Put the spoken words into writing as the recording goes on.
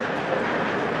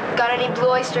Got any Blue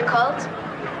Oyster Cult?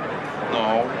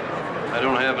 No, I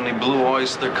don't have any Blue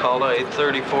Oyster Cult. I ate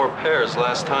 34 pairs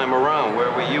last time around.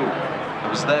 Where were you? I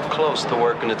was that close to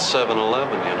working at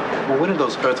 7-Eleven, you know. Well, when are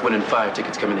those Earth, Wind, and Fire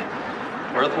tickets coming in?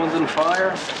 Earth, Wind, and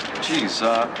Fire? Jeez,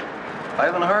 I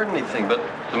haven't heard anything, but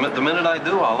the minute I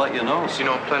do, I'll let you know. So,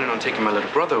 I'm planning on taking my little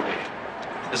brother over here.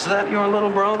 Is that your little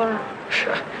brother?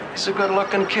 He's a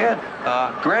good-looking kid.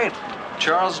 Great.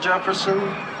 Charles Jefferson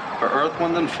for Earth,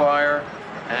 Wind, and Fire,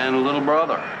 and a little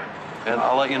brother. And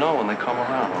I'll let you know when they come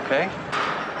around, okay?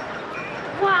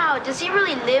 Wow, does he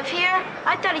really live here?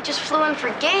 I thought he just flew in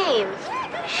for games.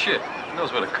 Shit, he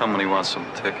knows where to come when he wants some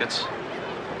tickets.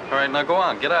 All right, now go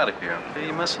on, get out of here, okay?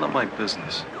 You're messing up my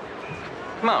business.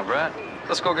 Come on, Brad.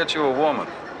 Let's go get you a woman.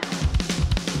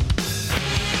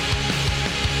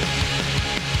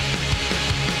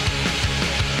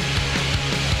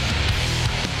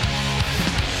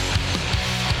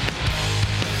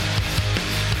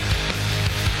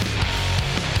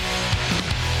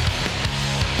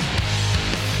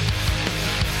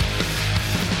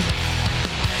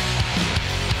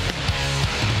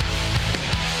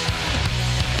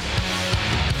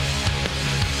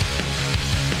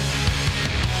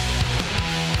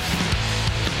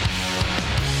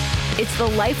 It's the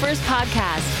LIFERS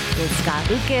podcast with Scott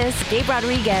Lucas, Gabe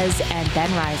Rodriguez, and Ben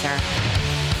Reiser.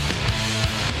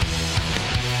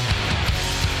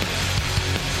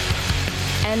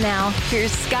 And now,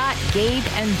 here's Scott, Gabe,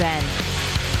 and Ben.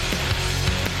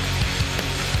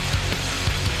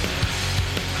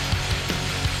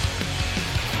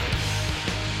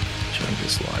 Trying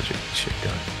this logic shit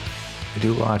done. You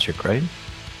do logic, right?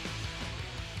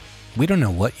 We don't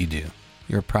know what you do.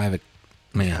 You're a private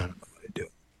man.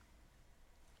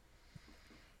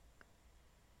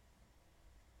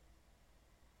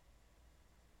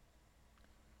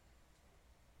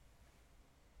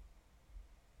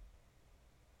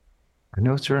 I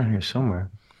know it's around here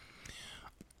somewhere.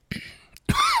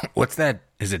 What's that?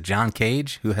 Is it John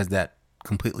Cage who has that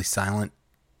completely silent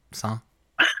song?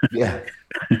 Yeah.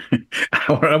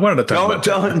 I wanted to talk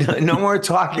about no more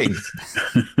talking.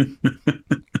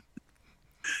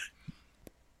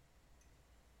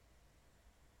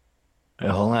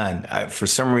 Hold on. For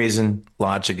some reason,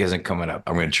 logic isn't coming up.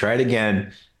 I'm going to try it again,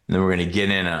 and then we're going to get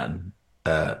in on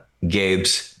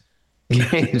Gabe's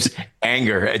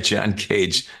anger at John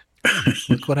Cage.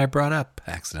 Look what I brought up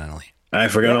accidentally. I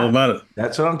forgot all about it.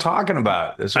 That's what I'm talking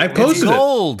about. I posted it's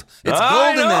gold. It's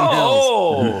gold in them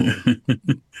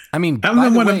hills. I mean, I'm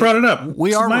the one that brought it up.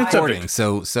 We are recording,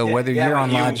 subject. so whether you're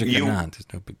on Logic or not, it's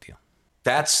no big deal.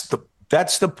 That's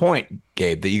the point,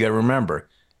 Gabe, that you got to remember.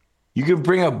 You can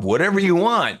bring up whatever you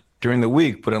want during the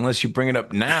week, but unless you bring it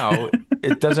up now,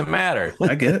 it doesn't matter.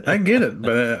 I get it,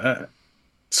 but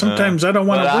sometimes I don't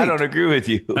want to wait. I don't agree with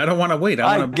you. I don't want to wait.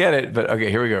 I get it, but okay,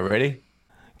 here we go. Ready?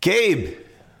 Gabe,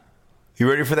 you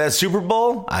ready for that Super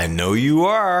Bowl? I know you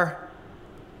are.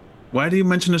 Why do you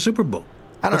mention the Super Bowl?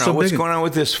 I don't know. What's going on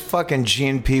with this fucking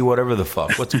GNP, whatever the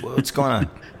fuck? What's going on?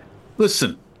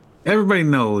 Listen, everybody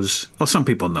knows, well, some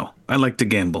people know, I like to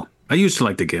gamble. I used to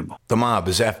like to gamble. The mob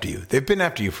is after you. They've been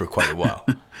after you for quite a while.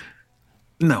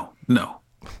 No.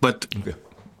 But okay.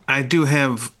 I do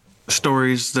have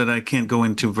stories that I can't go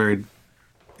into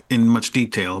in much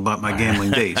detail about my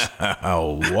gambling days.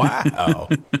 Oh, wow.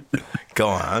 Go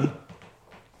on.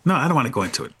 No, I don't want to go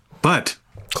into it. But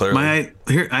clearly,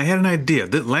 I had an idea.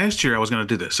 Last year I was going to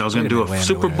do this. I was going to do a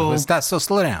Super Bowl. So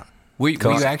slow down. Were you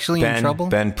actually in trouble?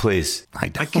 Ben, please. I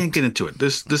can't get into it.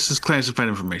 This is classified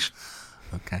information.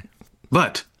 Okay.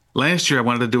 But last year I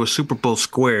wanted to do a Super Bowl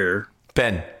square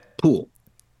pool.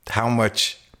 How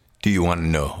much do you want to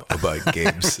know about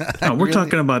games? No, we're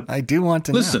talking about. I do want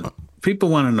to know. Listen, people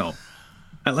want to know.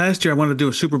 Last year I wanted to do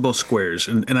a Super Bowl squares,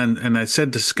 and I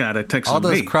said to Scott, I texted him, all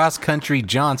those cross country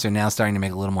jaunts are now starting to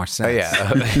make a little more sense.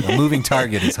 Oh, yeah. A moving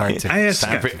target is hard to. I asked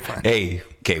Scott. Hey,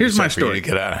 Gabe, here's my story. To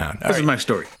get out of town. This is my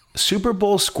story. Super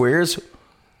Bowl squares.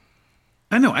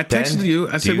 I know. I texted you.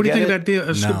 I said, "What do you think of the idea of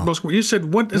a Super Bowl square?" You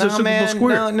said, "What is a Super Bowl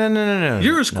square?" No.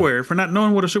 You're a square for not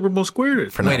knowing what a Super Bowl square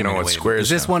is. For not knowing what squares. Is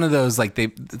this one of those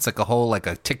it's like a whole like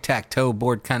a tic-tac-toe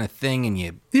board kind of thing, and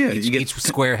each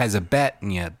square has a bet,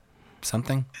 and you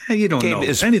something. Hey, you don't know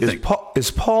anything.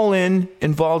 Is Paul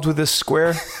involved with this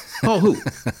square? Paul who?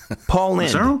 Paul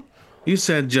Mazzaro? You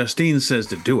said Justine says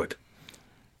to do it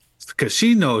because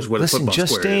she knows what a football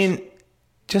square is.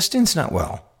 Justine's not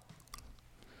well.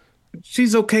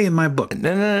 She's okay in my book.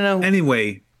 No.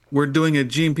 Anyway, we're doing a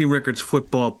GMP Records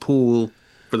football pool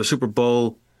for the Super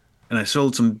Bowl, and I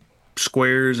sold some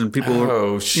squares, and people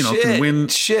can win.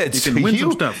 Shit, you can win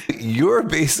some stuff. You're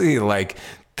basically like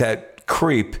that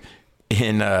creep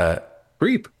in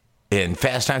Creep? in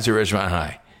Fast Times at Ridgemont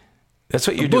High. That's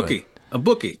what you're doing. A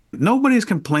bookie. Nobody's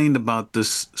complained about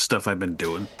this stuff I've been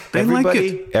doing. They like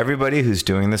it. Everybody who's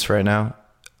doing this right now,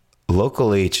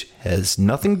 Local H has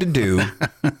nothing to do.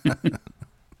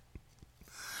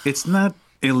 It's not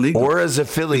illegal. Or as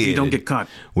affiliated. You don't get caught.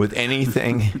 With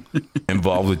anything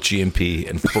involved with GMP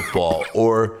and football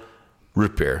or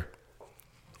root beer.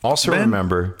 Also, Ben,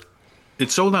 remember.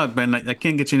 It's sold out, Ben. I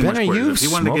can't get you any Ben, more are you squares. If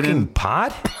you wanted to get smoking in,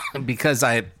 pot?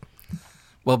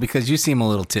 Because you seem a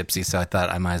little tipsy, so I thought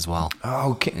I might as well.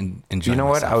 Oh, okay. Enjoy you know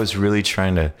myself. what? I was really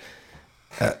trying to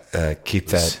keep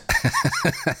that.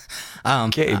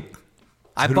 Okay.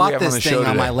 I bought this thing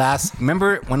on my last.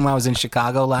 Remember when I was in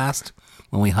Chicago last,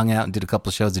 when we hung out and did a couple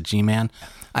of shows at G-Man?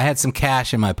 I had some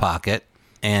cash in my pocket,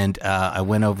 and I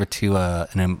went over to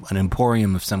an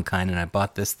emporium of some kind, and I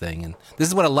bought this thing. And this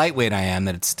is what a lightweight I am.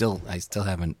 That I still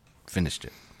haven't finished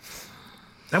it.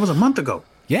 that was a month ago.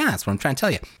 Yeah, that's what I'm trying to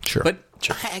tell you. Sure. But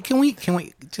can we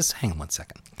just hang on 1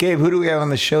 second? Gabe, who do we have on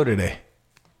the show today?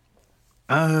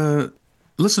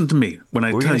 Listen to me when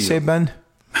I What were you tell going to say, Ben?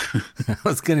 I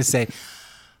was going to say,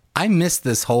 I missed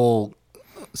this whole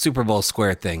Super Bowl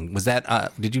square thing. Was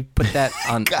that? Did you put that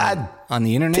on on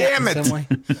the internet? Damn in it. some way?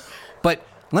 But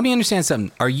let me understand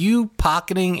something. Are you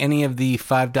pocketing any of the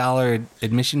 $5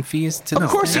 admission fees to the Of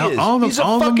course he thing? is. all He's a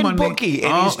the fucking money- bookie,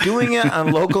 and he's doing it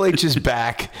on Local H's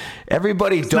back.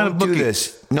 Everybody, not a don't do bookie.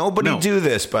 this. Nobody No. do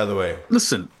this, by the way.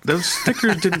 Listen, those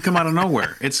stickers didn't come out of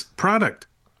nowhere. It's product.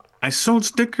 I sold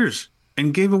stickers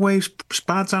and gave away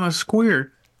spots on a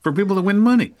square for people to win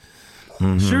money.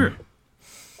 Mm-hmm. Sure.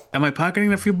 Am I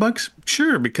pocketing a few bucks?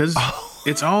 Sure, because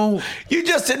it's all You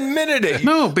just admitted it.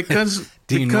 no. Because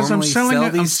Do you because I'm normally selling sell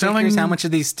it. these I'm stickers? selling. How much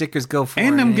of these stickers go for?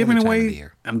 And I'm any giving other time of the away.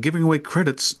 year? I'm giving away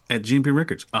credits at GMP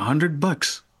Records.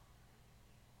 $100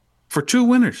 for 2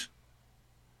 winners.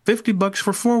 $50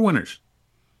 for 4 winners.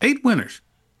 8 winners.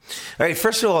 All right,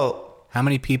 first of all, How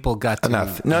many people got to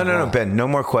enough. No, Ben, no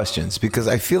more questions, because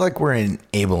I feel like we're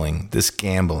enabling this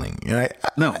gambling. You know,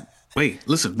 No, wait.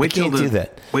 Listen. Wait till can't do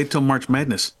that. Wait till March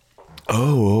Madness.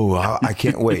 I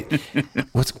can't wait.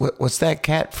 What's that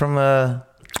cat from?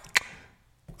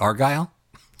 Argyle?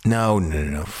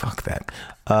 No. Fuck that.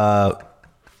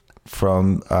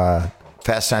 From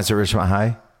Fast Times at Ridgemont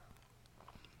High.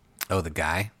 Oh, the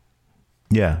guy.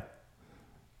 Yeah.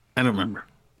 I don't remember.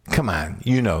 Come on,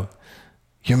 you know.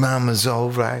 Your mama's all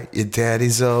right. Your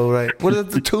daddy's all right. What are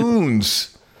the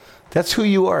tunes? That's who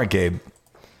you are, Gabe. You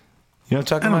know what I'm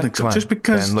talking I don't about? think so. Come on, Just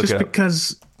because. Ben, look Just it up.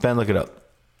 because. Ben, look it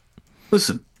up.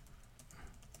 Listen.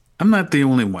 I'm not the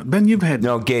only one. Ben, you've had.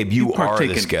 No, Gabe, you you've are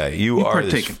partaken. this guy. You You've are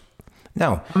partaken. this.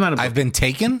 No, I'm not. I've been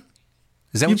taken?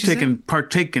 Is that You've what you said?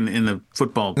 partaken in the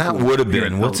football. not pool would have here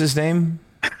been. at What's his name?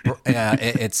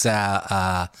 It's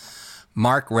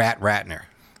Mark Ratner.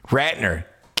 Ratner.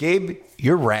 Gabe,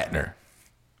 you're Ratner.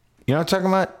 You know what I'm talking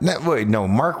about? No,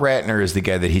 Mark Ratner is the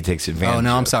guy that he takes advantage of. Oh,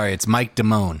 no, I'm sorry. It's Mike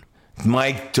Damone.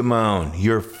 Mike Damone.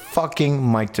 You're fucking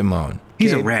Mike Damone.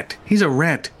 He's Gabe, a rat. He's a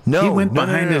rat. No, he went no,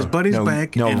 behind no. his buddy's No,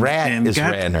 back. no, and, Rat and is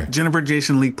got Ratner. Jennifer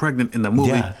Jason Leigh pregnant in the movie.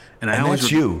 Yeah, and and that's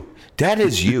you. That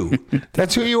is you.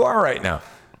 That's who you are right now.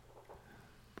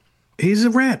 He's a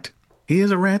rat. He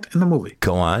is a rat in the movie,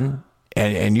 Go on,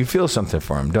 and you feel something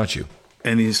for him, don't you?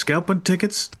 and he's scalping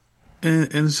tickets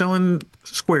and selling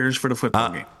squares for the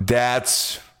football game.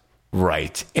 That's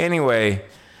right. Anyway,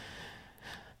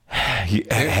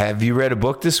 have you read a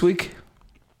book this week?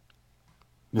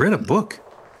 Read a book.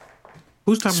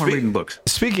 Who's talking about reading books?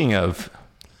 Speaking of,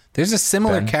 There's a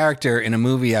similar Ben? character in a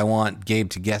movie I want Gabe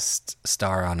to guest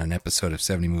star on an episode of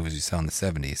 70 Movies We Saw in the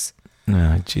 70s.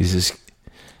 no, Jesus.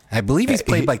 I believe he's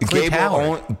played by Clint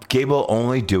Howard. Gabe will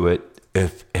only do it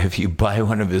if you buy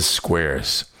one of his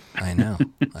squares. I know.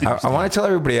 I want to tell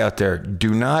everybody out there,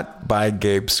 do not buy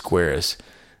Gabe squares.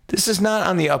 This is not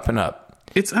on the up and up.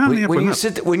 It's on the up when and you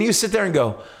up. when you sit there and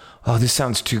go, oh, this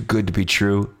sounds too good to be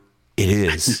true. It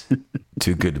is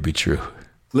too good to be true.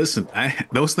 Listen,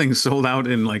 those things sold out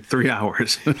in like 3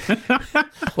 hours.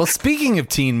 Well, speaking of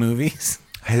teen movies,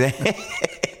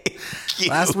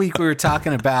 last week we were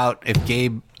talking about if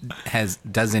Gabe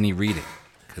does any reading,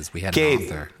 because we had an Gabe.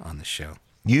 author on the show.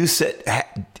 You said,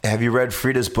 have you read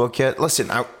Frida's book yet? Listen,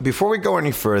 before we go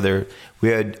any further, we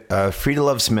had Frida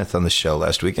Love Smith on the show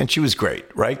last week, and she was great,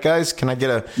 right, guys? Can I get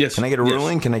a Yes. Can I get a Yes.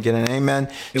 ruling? Can I get an amen?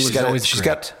 was always she's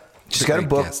great. She's got a great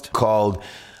book guest. called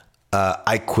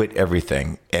I Quit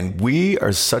Everything, and we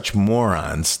are such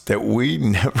morons that we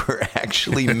never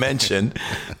actually mentioned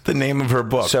the name of her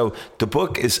book. So the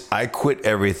book is I Quit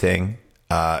Everything.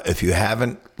 If you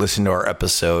haven't listened to our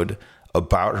episode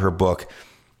about her book,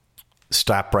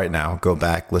 stop right now, go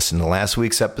back, listen to last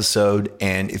week's episode.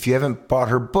 And if you haven't bought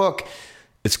her book,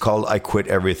 it's called I Quit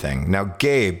Everything. Now,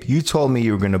 Gabe, you told me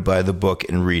you were going to buy the book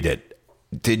and read it.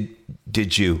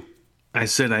 Did you? I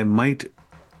said I might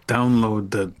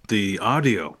download the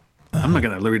audio. I'm not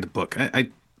going to read the book. I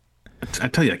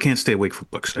tell you, I can't stay awake for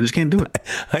books. I just can't do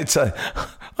it.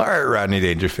 All right, Rodney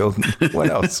Dangerfield. What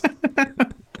else?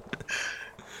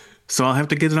 So I'll have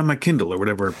to get it on my Kindle or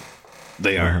whatever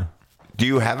they are. Do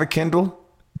you have a Kindle?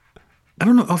 I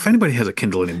don't know if anybody has a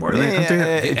Kindle anymore.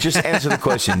 Just answer the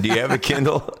question. Do you have a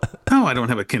Kindle? No, I don't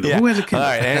have a Kindle. Yeah. Who has a Kindle?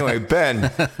 All right. Anyway,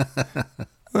 Ben,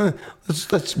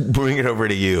 let's bring it over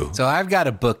to you. So I've got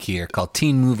a book here called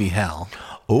Teen Movie Hell.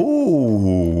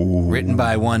 Oh, written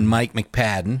by one Mike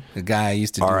McPadden, the guy I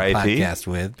used to do a podcast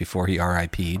with before he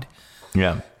RIP'd.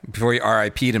 Yeah, before he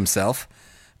RIP'd himself.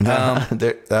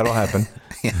 That'll happen.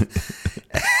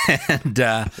 And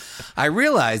I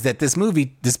realized that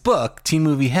this book, Teen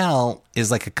Movie Hell,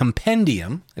 is like a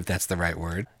compendium, if that's the right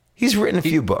word. He's written a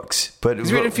few books, but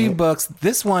he's written a few books.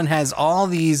 This one has all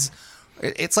these.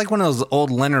 It's like one of those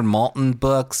old Leonard Maltin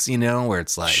books, where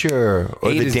it's like sure,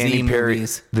 or the Danny Perry,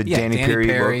 movies. Danny Perry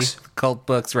books, cult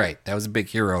books. Right, that was a big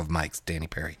hero of Mike's, Danny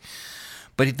Perry.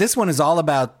 But this one is all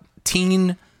about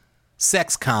teen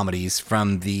sex comedies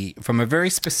from a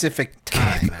very specific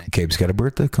time. Gabe's got a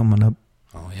birthday coming up.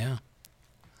 Oh yeah,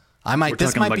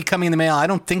 this might be coming in the mail. I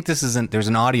don't think there's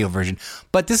an audio version,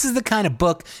 but this is the kind of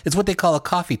book. It's what they call a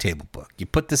coffee table book. You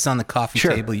put this on the coffee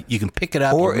table. You can pick it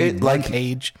up or read one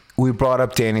page. We brought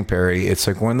up Danny Perry. It's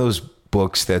like one of those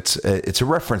books it's a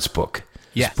reference book.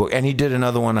 Yeah, and he did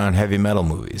another one on heavy metal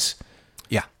movies.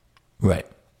 Yeah, right.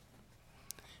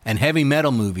 And heavy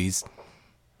metal movies,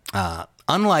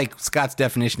 unlike Scott's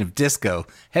definition of disco,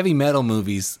 heavy metal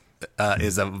movies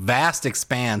is a vast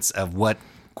expanse of what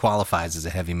qualifies as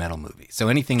a heavy metal movie. So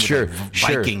anything with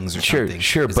Vikings or something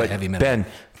is but a heavy metal Ben,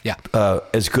 movie. Yeah.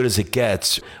 As Good as It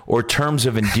Gets or Terms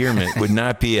of Endearment would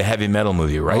not be a heavy metal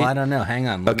movie, right? Well, I don't know. Hang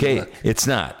on. Okay, it's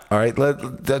not. All right,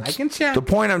 that's I can check. The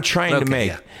point I'm trying to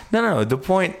make. Yeah. No. The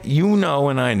point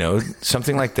and I know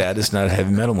something like that is not a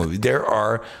heavy metal movie. There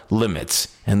are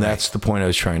limits, and that's the point I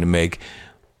was trying to make.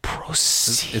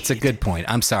 Proceed. It's a good point.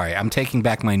 I'm sorry. I'm taking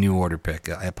back my New Order pick.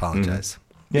 I apologize.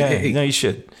 Yeah, no, you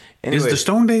should. Anyway, is the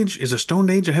Stone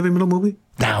Age a heavy metal movie?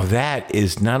 Now that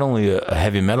is not only a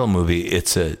heavy metal movie,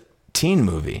 it's a teen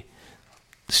movie.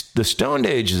 The Stone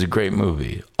Age is a great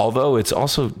movie, although it's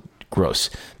also gross.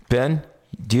 Ben,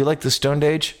 do you like the Stone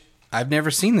Age? I've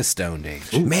never seen the Stone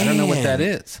Age. Ooh, man. I don't know what that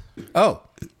is. Oh,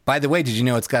 by the way, did you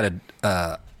know it's got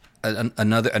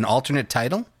an alternate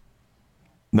title?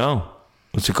 No.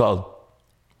 What's it called?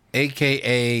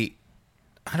 AKA,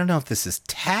 I don't know if this is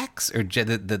Tax or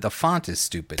the font is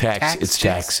stupid. It's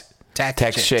Tax.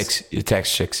 Tax chicks.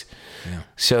 Tax chicks. Yeah.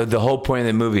 So the whole point of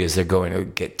the movie is they're going to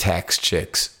get tax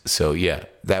chicks. So yeah,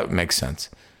 that makes sense.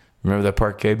 Remember that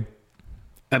part, Gabe?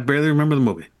 I barely remember the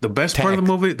movie. The best part of the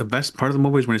movie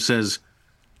is when it says,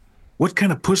 "What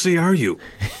kind of pussy are you?"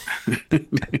 Do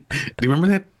you remember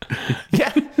that?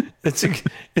 Yeah, it's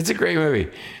a great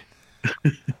movie.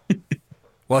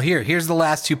 Well, here's the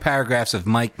last two paragraphs of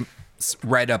Mike's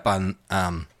write-up on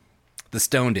the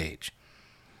Stone Age.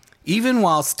 Even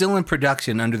while still in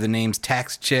production under the names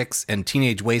Tax Chicks and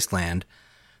Teenage Wasteland,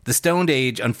 the Stone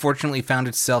Age unfortunately found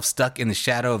itself stuck in the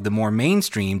shadow of the more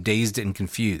mainstream Dazed and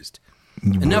Confused.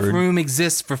 Enough room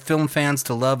exists for film fans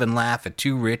to love and laugh at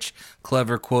two rich,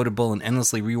 clever, quotable, and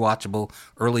endlessly rewatchable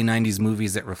early 90s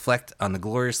movies that reflect on the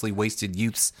gloriously wasted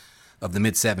youths of the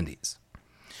mid-70s.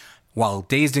 While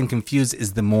Dazed and Confused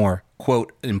is the more,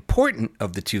 quote, important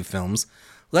of the two films,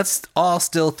 let's all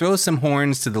still throw some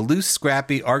horns to the loose,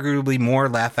 scrappy, arguably more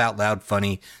laugh-out-loud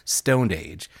funny Stone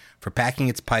Age for packing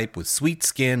its pipe with sweet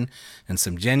skin and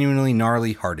some genuinely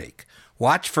gnarly heartache.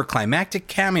 Watch for climactic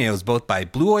cameos both by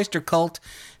Blue Oyster Cult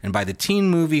and by the teen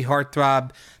movie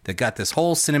heartthrob that got this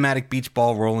whole cinematic beach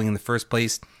ball rolling in the first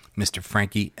place, Mr.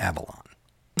 Frankie Avalon.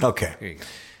 Okay. Here you go.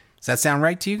 Does that sound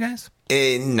right to you guys?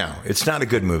 No, it's not a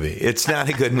good movie. It's not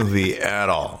a good movie at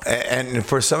all. And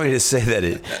for somebody to say that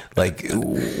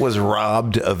it was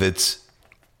robbed of its,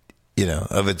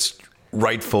 of its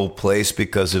rightful place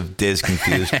because of Dazed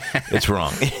Confused, it's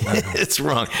wrong. It's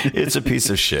wrong. It's a piece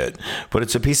of shit. But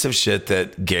it's a piece of shit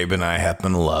that Gabe and I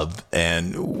happen to love.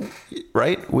 And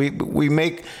right, we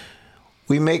make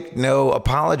no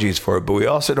apologies for it, but we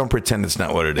also don't pretend it's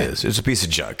not what it is. It's a piece of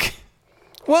junk.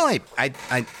 Well, yeah,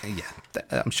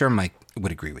 I'm sure Mike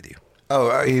would agree with you.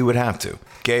 Oh, he would have to.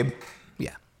 Gabe?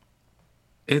 Yeah.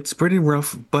 It's pretty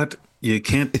rough, but you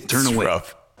can't turn away.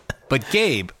 Rough. But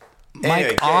Gabe,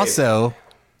 Mike also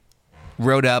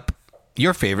wrote up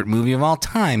your favorite movie of all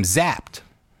time, Zapped.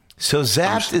 So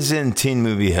Zapped is in Teen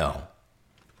Movie Hell.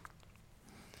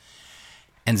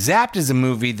 And Zapped is a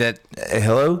movie that...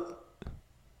 hello?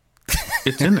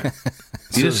 It's in there.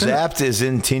 So Zapped is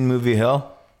in Teen Movie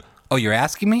Hell? Oh, you're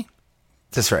asking me?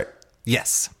 That's right.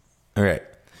 Yes. All right.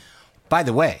 By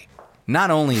the way,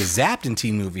 not only is Zapped in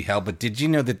Teen Movie Hell, but did you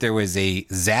know that there was a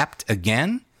Zapped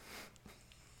Again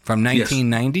from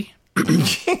 1990?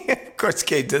 Yes. Of course,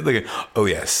 Kate did look at. Oh,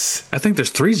 yes. I think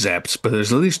there's 3 Zaps, but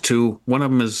there's at least 2. One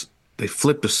of them is they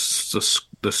flip the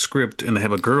script and they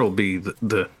have a girl be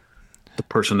the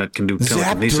person that can do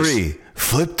telekinesis. Zap 3,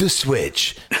 flip the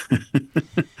switch.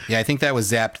 Yeah, I think that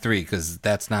was Zapped 3 because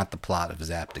that's not the plot of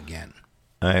Zapped Again.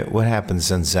 All right, what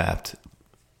happens in Zapped?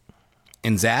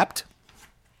 In Zapped?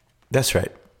 That's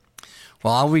right.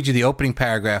 Well, I'll read you the opening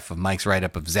paragraph of Mike's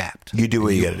write-up of Zapped. You do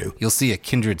what you got to do. You'll see a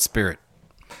kindred spirit.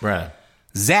 Right.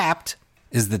 Zapped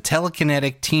is the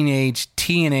telekinetic teenage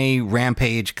TNA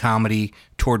rampage comedy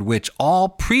toward which all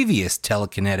previous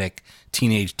telekinetic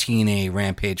teenage TNA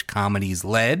rampage comedies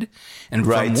led, and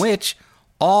from which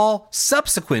all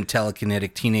subsequent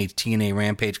telekinetic teenage TNA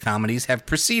rampage comedies have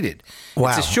proceeded. Wow.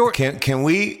 It's a short... Can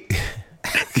we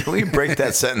break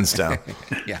that sentence down?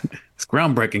 Yeah. It's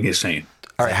groundbreaking, he's saying.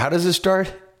 All right, how does it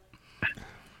start?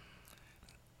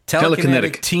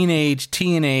 Telekinetic teenage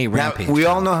TNA rampage. Now, we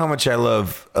all know how much I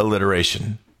love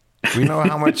alliteration. We know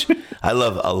how much I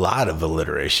love a lot of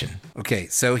alliteration. Okay,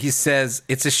 so he says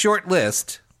it's a short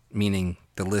list, meaning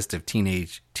the list of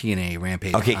teenage TNA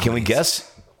rampage Okay, comedies. can we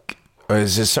guess? Or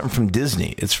is this something from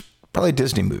Disney? It's probably a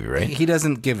Disney movie, right? He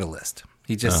doesn't give a list.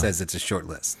 He just says it's a short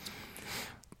list.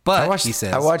 But he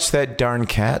says... I watched that darn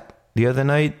cat the other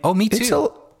night. Oh, me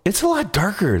too. It's a lot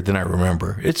darker than I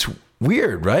remember. It's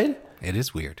weird, right? It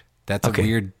is weird. That's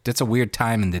a weird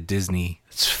time in the Disney.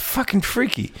 It's fucking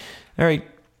freaky. All right.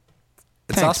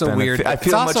 It's Thanks, also Ben. weird. I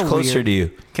feel much closer to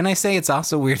you. Can I say it's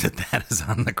also weird that is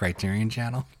on the Criterion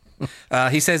Channel?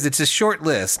 He says it's a short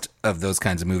list of those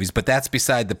kinds of movies, but that's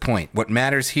beside the point. What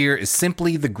matters here is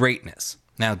simply the greatness.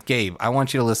 Now, Gabe, I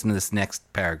want you to listen to this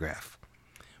next paragraph.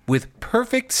 With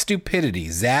perfect stupidity,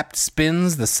 Zapped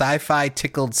spins the sci-fi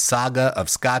tickled saga of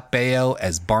Scott Baio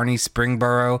as Barney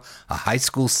Springboro, a high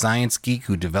school science geek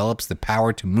who develops the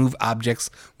power to move objects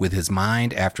with his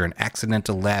mind after an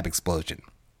accidental lab explosion.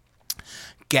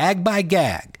 Gag by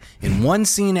gag, in one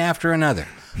scene after another,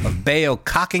 of Baio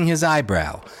cocking his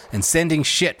eyebrow and sending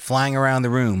shit flying around the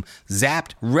room,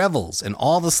 Zapped revels in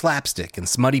all the slapstick and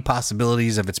smutty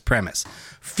possibilities of its premise.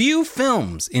 Few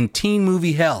films in teen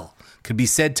movie hell could be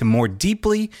said to more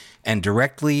deeply and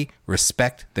directly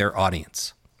respect their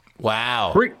audience.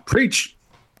 Wow. Preach.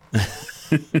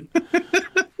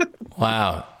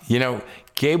 Wow. You know,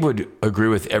 Gabe would agree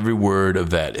with every word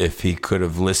of that if he could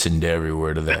have listened to every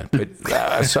word of that. But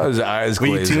I saw his eyes glaze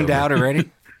over. Were you tuned out already?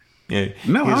 Yeah.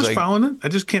 No, I was following it. I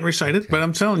just can't recite it. But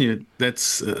I'm telling you,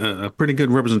 that's a pretty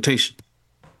good representation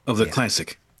of the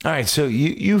classic. All right. So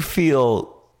you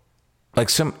feel like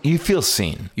you feel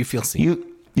seen. You feel seen.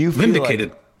 You feel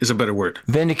vindicated is a better word.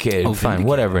 Vindicated, fine, vindicated.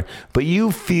 Whatever. But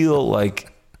you feel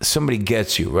like somebody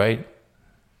gets you, right?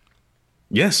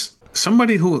 Yes.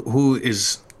 Somebody who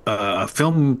is a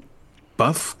film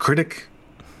buff, critic,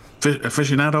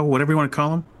 aficionado, whatever you want to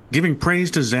call him, giving praise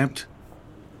to Zapped.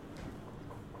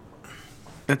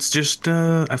 That's just,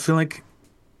 I feel like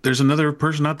there's another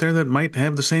person out there that might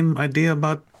have the same idea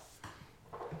about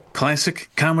classic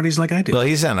comedies like I do. Well,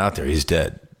 he's not out there. He's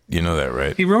dead. You know that,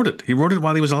 right? He wrote it. He wrote it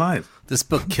while he was alive. This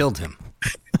book killed him.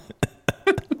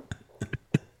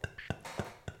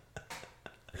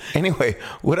 Anyway,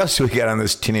 what else do we got on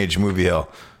this teenage movie hell?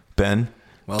 Ben?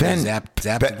 Well, Ben,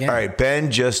 Zapped again. All right,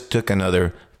 Ben just took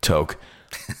another toke.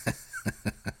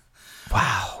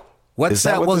 Wow. What's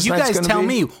that? What well, you guys tell be?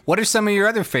 me. What are some of your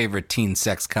other favorite teen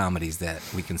sex comedies that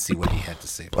we can see what he had to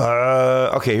say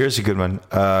about? Okay, here's a good one.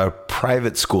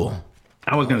 Private School.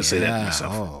 I was going to say that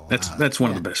myself. That's one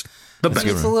of the best. The best.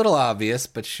 It's a little obvious,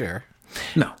 but sure.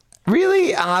 No.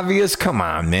 Really obvious? Come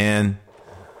on, man.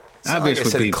 It's obvious like I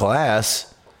said,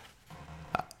 class.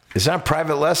 It's not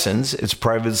private lessons. It's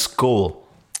private school.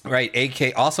 Right.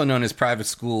 AK, also known as private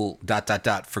school ...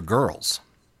 for girls.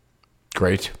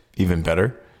 Great. Even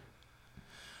better.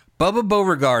 Bubba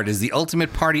Beauregard is the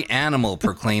ultimate party animal,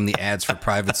 proclaim the ads for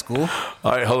private school.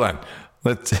 All right, hold on.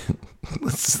 Let's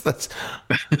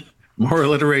more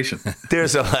alliteration.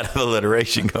 There's a lot of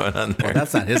alliteration going on there. Well,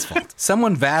 that's not his fault.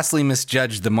 Someone vastly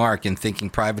misjudged the mark in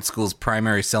thinking private school's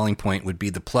primary selling point would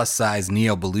be the plus-size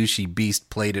Neo Belushi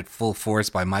beast played at full force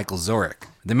by Michael Zorich.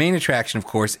 The main attraction, of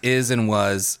course, is and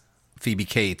was Phoebe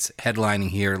Cates, headlining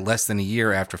here less than a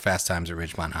year after Fast Times at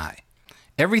Ridgemont High.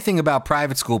 Everything about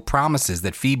Private School promises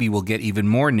that Phoebe will get even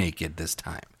more naked this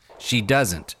time. She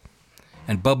doesn't.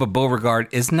 And Bubba Beauregard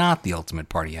is not the ultimate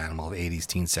party animal of 80s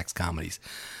teen sex comedies.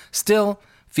 Still,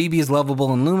 Phoebe is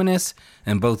lovable and luminous,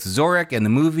 and both Zorik and the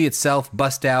movie itself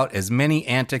bust out as many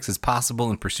antics as possible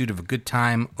in pursuit of a good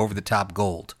time, over-the-top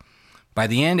gold. By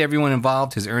the end, everyone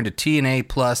involved has earned a T&A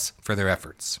plus for their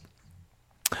efforts.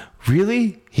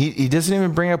 Really? He doesn't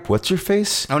even bring up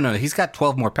What's-Her-Face? Oh, no, he's got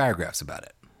 12 more paragraphs about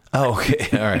it. Oh,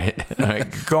 okay. All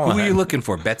right. Go on. Who are you looking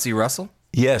for, Betsy Russell?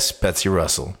 Yes, Betsy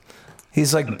Russell.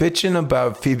 He's like bitching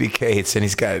about Phoebe Cates, and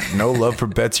he's got no love for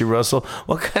Betsy Russell.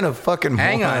 What kind of fucking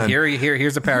Hang on. moron?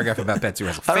 Here's a paragraph about Betsy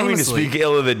Russell. I don't mean to speak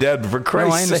ill of the dead, but for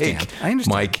Christ's sake. I understand.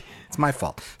 Mike. It's my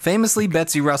fault. Famously,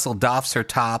 Betsy Russell doffs her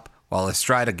top while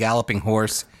astride a galloping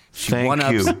horse.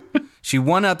 She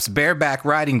one-ups bareback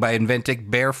riding by inventing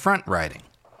bare front riding.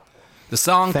 The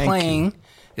song playing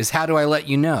is How Do I Let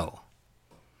You Know?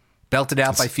 Belted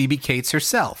out by Phoebe Cates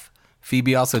herself.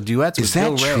 Phoebe also duets with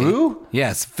Bill Ray. Is that true?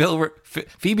 Yes.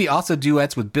 Phoebe also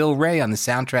duets with Bill Ray on the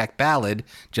soundtrack ballad,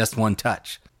 Just One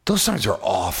Touch. Those songs are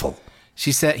awful.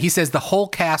 He says the whole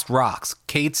cast rocks.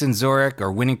 Cates and Zorik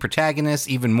are winning protagonists,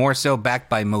 even more so backed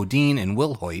by Modine and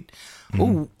Will Hoyt.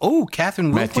 Oh,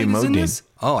 Catherine Will Hoyt is in this?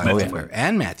 Oh, I love her.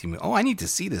 And Matthew. Oh, I need to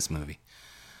see this movie.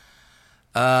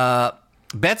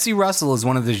 Betsy Russell is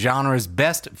one of the genre's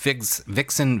best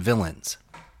vixen villains.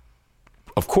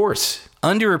 Of course.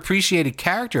 Underappreciated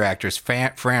character actress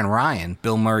Fran Ryan,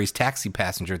 Bill Murray's taxi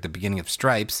passenger at the beginning of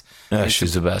Stripes.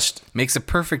 She's the best. Makes a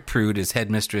perfect prude as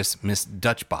headmistress Miss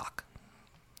Dutchbach.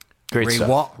 Great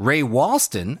stuff. Ray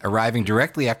Walston, arriving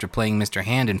directly after playing Mr.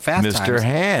 Hand in Fast Times. Mr.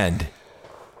 Hand.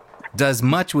 Does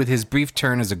much with his brief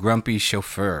turn as a grumpy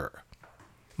chauffeur.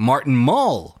 Martin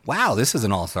Mull, wow, this is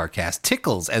an all-star cast,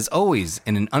 tickles, as always,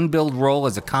 in an unbilled role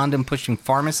as a condom-pushing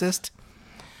pharmacist.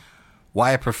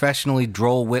 Why a professionally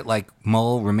droll wit like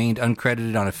Mull remained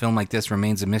uncredited on a film like this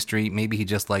remains a mystery. Maybe he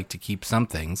just liked to keep some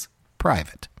things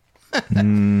private. There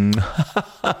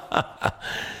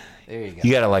you go.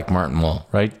 You gotta like Martin Mull,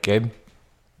 right, Gabe?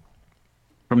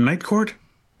 From Night Court?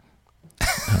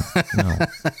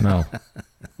 No.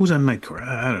 Who's on Night Court?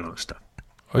 I don't know stuff.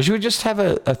 Or should we just have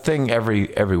a thing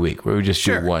every week where we just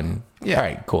do one? Yeah. All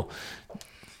right, cool.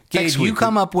 Gabe, you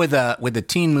come up with a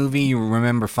teen movie you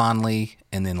remember fondly,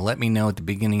 and then let me know at the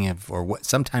beginning of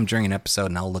sometime during an episode,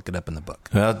 and I'll look it up in the book.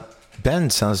 Well, Ben,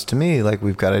 sounds to me like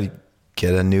we've got to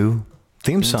get a new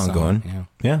theme song going.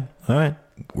 Yeah. All right.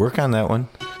 Work on that one.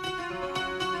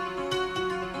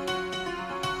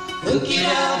 Look it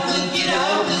out, look it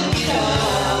out, look it out.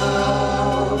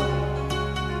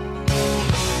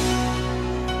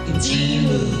 The teen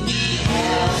movie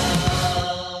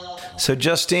hell. So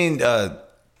Justine,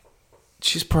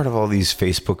 she's part of all these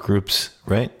Facebook groups,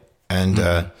 right? And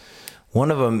one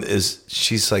of them is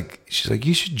she's like,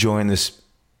 you should join this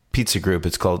pizza group.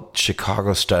 It's called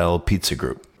Chicago Style Pizza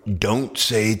Group. Don't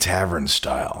say tavern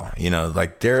style.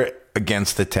 Like they're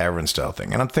against the tavern style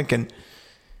thing. And I'm thinking,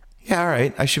 yeah, all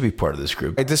right, I should be part of this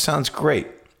group. This sounds great.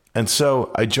 And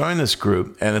so I joined this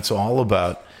group, and it's all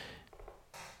about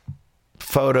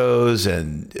photos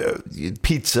and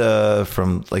pizza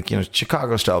from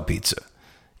Chicago style pizza.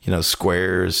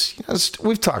 Squares.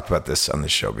 We've talked about this on the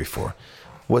show before.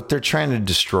 What they're trying to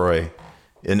destroy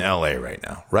in LA right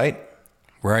now, right?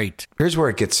 Right. Here's where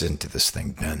it gets into this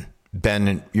thing, Ben.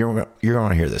 Ben, you're going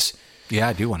to hear this. Yeah,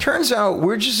 I do want to. Turns out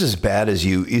we're just as bad as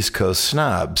you East Coast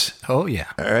snobs. Oh, yeah.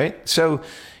 All right? So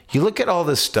you look at all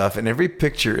this stuff, and every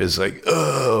picture is like,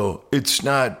 oh, it's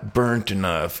not burnt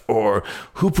enough, or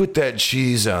who put that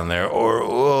cheese on there, or,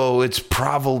 oh, it's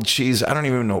Provel cheese. I don't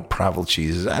even know what Provel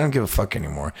cheese is. I don't give a fuck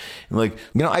anymore. And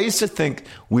I used to think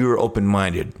we were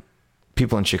open-minded,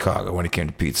 people in Chicago, when it came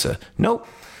to pizza. Nope.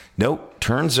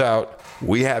 Turns out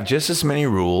we have just as many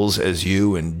rules as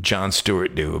you and Jon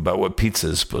Stewart do about what pizza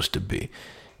is supposed to be.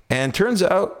 And turns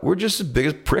out we're just as big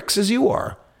as pricks as you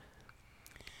are.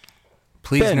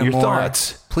 Please Ben, no your more.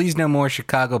 Thoughts? Please no more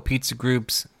Chicago pizza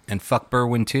groups and fuck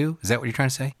Berwyn too. Is that what you're trying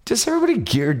to say? Just everybody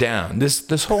gear down.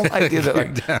 This whole idea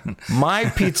that my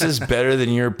pizza's better than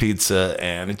your pizza,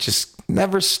 and it just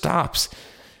never stops.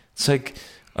 It's like,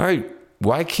 all right,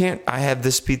 why can't I have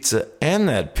this pizza and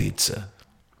that pizza?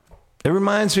 It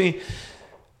reminds me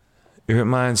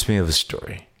of a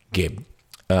story, Gabe.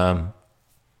 There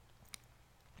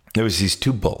was these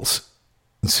two bulls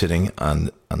sitting on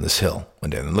this hill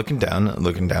one day, and looking down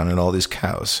at all these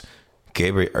cows.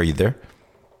 Gabe, are you there?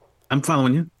 I'm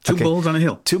following you. Two bulls on a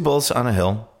hill. Two bulls on a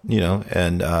hill,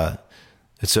 and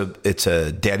it's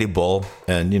a daddy bull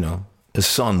and a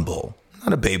son bull,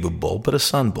 not a baby bull, but a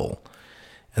son bull,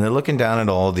 and they're looking down at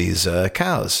all these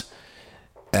cows.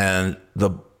 And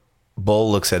the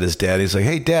bull looks at his dad. He's like,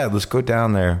 hey, Dad, let's go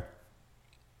down there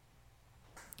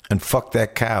and fuck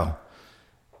that cow.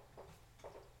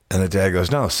 And the dad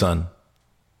goes, no, son,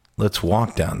 let's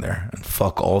walk down there and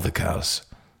fuck all the cows.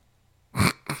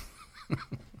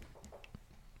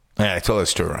 Yeah, I told that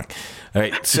story wrong. All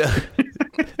right, so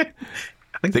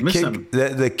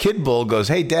the kid bull goes,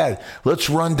 hey, Dad, let's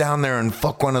run down there and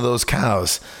fuck one of those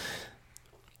cows.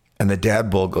 And the dad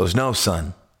bull goes, no,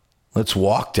 son, let's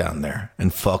walk down there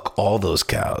and fuck all those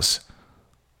cows.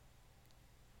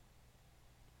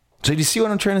 So do you see what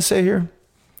I'm trying to say here?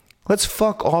 Let's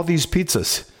fuck all these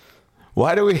pizzas.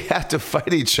 Why do we have to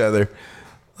fight each other?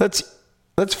 Let's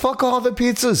fuck all the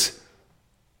pizzas.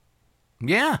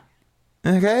 Yeah.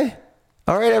 Okay?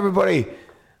 All right, everybody.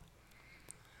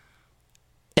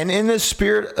 And in the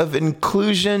spirit of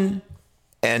inclusion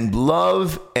and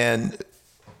love and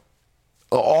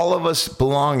all of us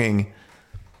belonging,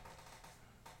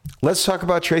 let's talk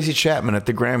about Tracy Chapman at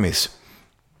the Grammys.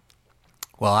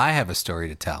 Well, I have a story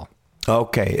to tell.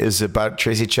 Okay. Is it about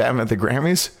Tracy Chapman at the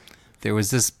Grammys? There was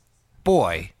this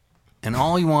boy, and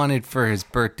all he wanted for his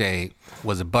birthday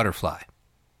was a butterfly.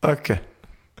 Okay.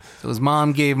 So his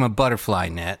mom gave him a butterfly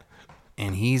net,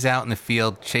 and he's out in the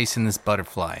field chasing this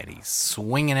butterfly, and he's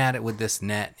swinging at it with this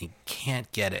net, and he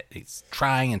can't get it. He's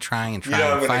trying and trying and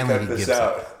trying, and finally he gives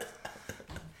up.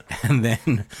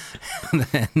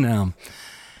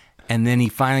 And then he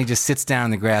finally just sits down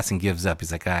in the grass and gives up.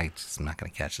 He's like, I'm not going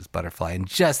to catch this butterfly. And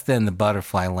just then the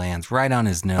butterfly lands right on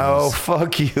his nose. Oh,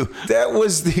 fuck you. That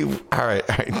was all right.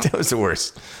 That was the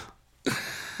worst.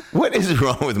 What is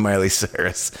wrong with Miley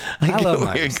Cyrus? I love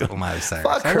Miley Cyrus.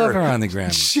 Fuck I love her on the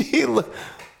Grammy.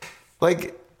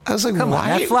 I was like, come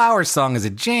why? on, that Flower song is a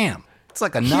jam. It's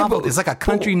like a novel. It's like a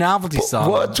country novelty song.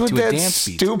 What's with that dance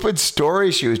stupid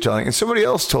story she was telling? And somebody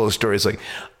else told a story. It's like,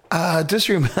 this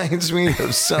reminds me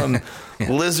of some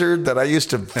lizard that I used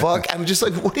to fuck. I'm just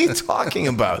like, what are you talking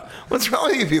about? What's wrong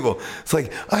with you people? It's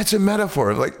like, it's a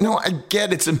metaphor. I'm like, no, I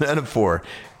get it's a metaphor.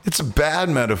 It's a bad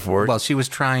metaphor. Well, she was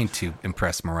trying to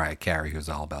impress Mariah Carey, who's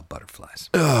all about butterflies.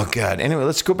 Oh, God. Anyway,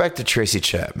 let's go back to Tracy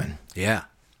Chapman. Yeah.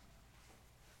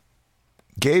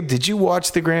 Gabe, did you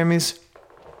watch the Grammys?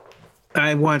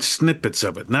 I watched snippets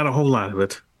of it, not a whole lot of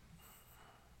it.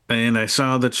 And I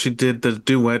saw that she did the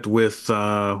duet with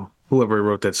whoever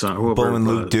wrote that song. Bo and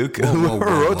Luke Duke? Whoever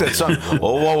wrote that song.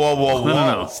 Whoa.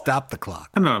 No. Stop the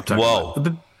clock. I know what I'm talking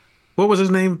about. What was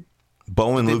his name?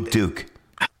 Bo and Luke Duke.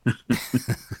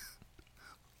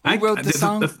 Who wrote the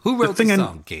song? Who wrote the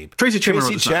song, Gabe? Tracy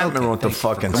Chapman wrote the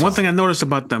fucking song. One thing I noticed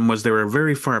about them was they were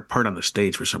very far apart on the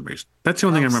stage for some reason. That's the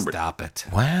only thing I remember. Stop it.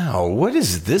 Wow. What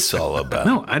is this all about?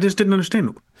 No, I just didn't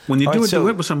understand. When you do a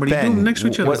duet with somebody, you do them next to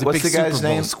each other. What's the guy's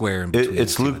name? Square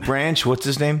It's Luke Branch. What's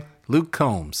his name? Luke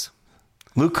Combs.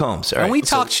 Luke Combs. All right. And we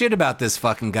talked shit about this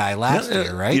fucking guy last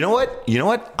year, right? You know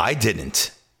what? I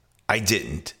didn't.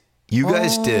 You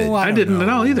guys did. I didn't at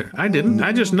all either. I didn't.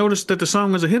 I just noticed that the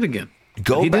song was a hit again.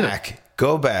 Go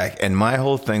back. And my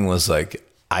whole thing was like,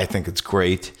 I think it's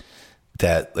great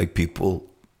that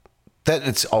that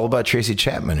it's all about Tracy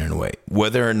Chapman in a way.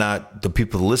 Whether or not the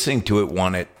people listening to it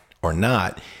want it or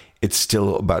not, it's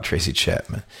still about Tracy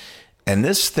Chapman. And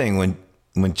this thing,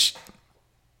 when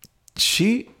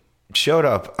she showed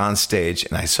up on stage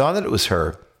and I saw that it was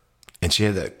her and she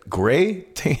had that gray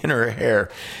thing in her hair,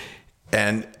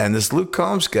 and this Luke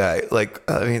Combs guy,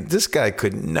 this guy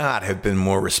could not have been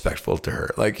more respectful to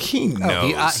her. Like, he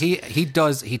knows. He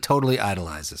does. He totally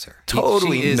idolizes her.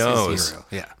 Totally she knows. Is his hero.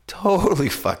 Yeah. Totally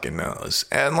fucking knows.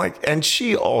 And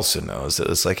she also knows that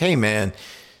it's like, hey man,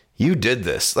 you did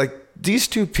this. Like, these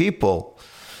two people,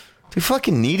 they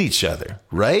fucking need each other,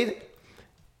 right?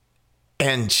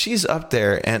 And she's up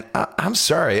there, and I'm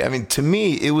sorry. I mean, to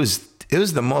me, it was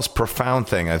the most profound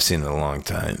thing I've seen in a long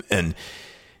time. And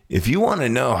if you want to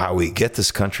know how we get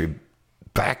this country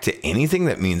back to anything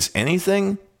that means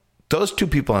anything, those two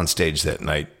people on stage that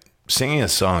night singing a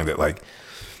song that,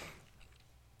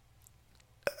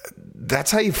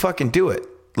 that's how you fucking do it.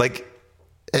 Like,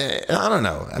 I don't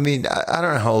know. I mean, I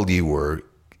don't know how old you were,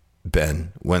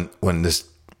 Ben, when this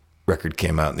record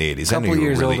came out in the 80s. A couple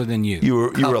years older than you. You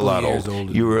were a lot older.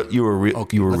 You were really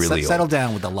old. Settle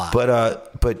down with a lot.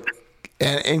 But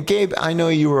And Gabe, I know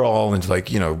you were all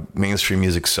into mainstream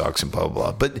music sucks and blah,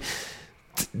 blah, blah. But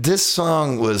this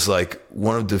song was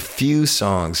one of the few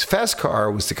songs. Fast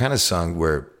Car was the kind of song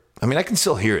where, I can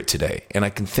still hear it today. And I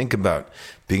can think about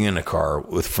being in a car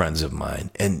with friends of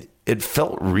mine. And it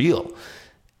felt real.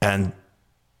 And,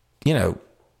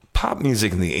 pop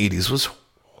music in the 80s was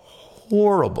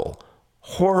horrible.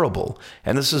 horrible.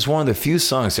 And this is one of the few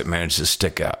songs that managed to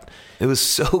stick out. It was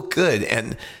so good.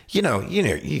 And, you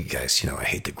guys, I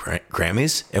hate the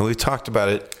Grammys. And we've talked about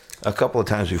it a couple of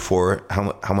times before,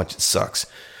 how much it sucks.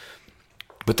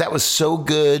 But that was so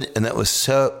good, and that was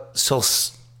so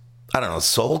I don't know,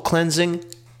 soul cleansing,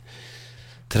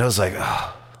 that I was like,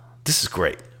 oh, this is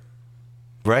great.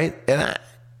 Right? And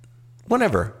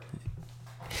whatever.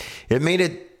 It made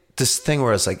it this thing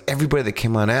where I was like, everybody that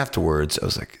came on afterwards, I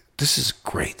was like, this is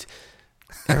great.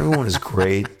 Everyone is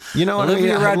great. You know what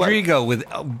Olivia I mean? Rodrigo with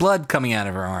blood coming out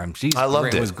of her arm. I loved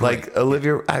it. It was great. Like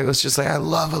Olivia, I was just like, I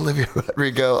love Olivia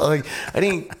Rodrigo. Like, I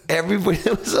think everybody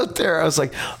that was up there, I was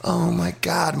like, oh my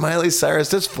God, Miley Cyrus,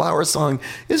 this Flower song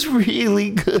is really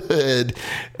good.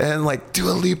 And like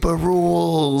Dua Lipa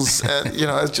rules. And,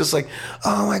 I was just like,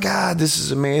 oh my God, this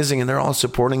is amazing. And they're all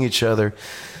supporting each other.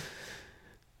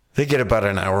 They get about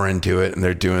an hour into it and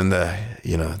they're doing the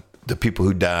people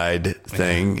who died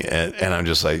thing. And I'm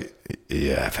just like,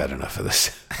 yeah, I've had enough of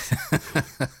this.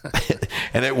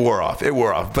 And it wore off.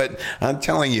 But I'm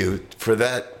telling you, for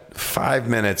that 5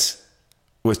 minutes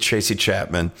with Tracy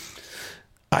Chapman,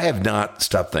 I have not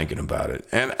stopped thinking about it.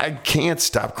 And I can't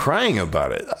stop crying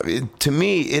about it. I mean, to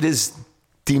me, it is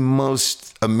the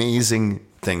most amazing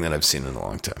thing that I've seen in a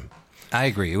long time. I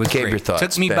agree. It was Gabe, great. your thoughts.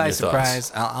 Took me Ben, by your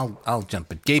surprise. I'll jump.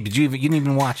 But Gabe, you didn't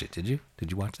even watch it, did you?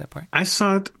 Did you watch that part? I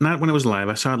saw it not when it was live.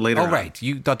 I saw it later. Oh, right.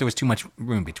 You thought there was too much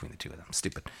room between the two of them.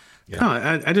 Stupid. Yeah.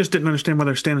 No, I just didn't understand why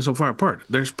they're standing so far apart.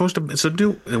 They're supposed to.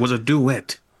 It was a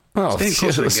duet. Oh, staying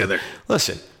closer together.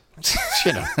 Listen,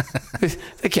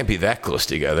 they can't be that close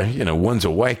together. One's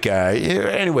a white guy.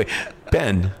 Anyway,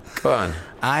 Ben, go on.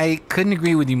 I couldn't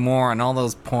agree with you more on all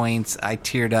those points. I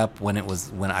teared up when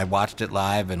I watched it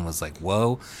live and was like,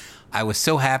 whoa. I was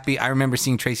so happy. I remember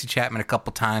seeing Tracy Chapman a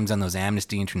couple times on those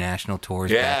Amnesty International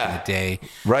tours back in the day.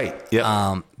 Right.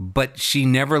 Yeah. But she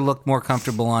never looked more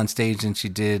comfortable on stage than she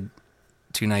did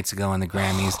 2 nights ago on the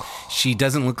Grammys. She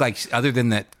doesn't look like, other than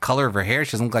that color of her hair,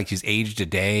 she doesn't look like she's aged a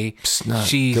day.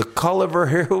 The color of her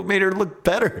hair made her look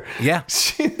better. Yeah.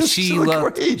 She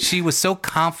looked great. She was so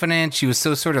confident. She was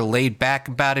so sort of laid back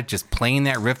about it, just playing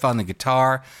that riff on the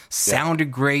guitar.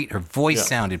 Sounded great. Her voice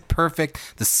sounded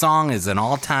perfect. The song is an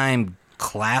all-time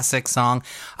classic song.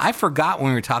 I forgot when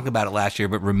we were talking about it last year,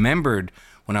 but remembered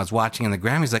when I was watching on the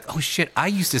Grammys, like, oh shit, I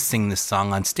used to sing this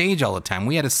song on stage all the time.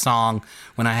 We had a song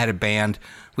when I had a band.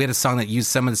 We had a song that used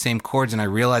some of the same chords, and I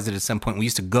realized that at some point we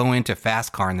used to go into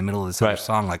Fast Car in the middle of this other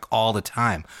song like all the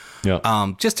time.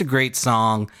 Yeah. Just a great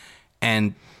song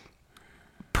and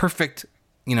perfect.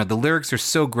 The lyrics are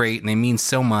so great and they mean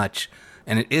so much,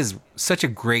 and it is such a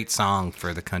great song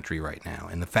for the country right now.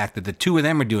 And the fact that the two of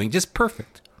them are doing just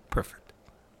perfect.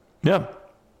 Yeah.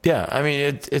 Yeah, I mean,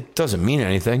 it doesn't mean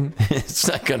anything. It's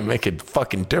not going to make a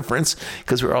fucking difference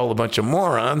because we're all a bunch of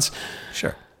morons.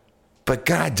 Sure. But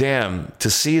goddamn,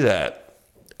 to see that,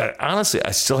 honestly,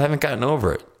 I still haven't gotten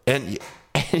over it. And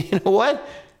you know what?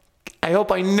 I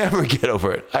hope I never get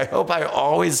over it. I hope I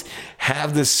always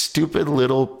have this stupid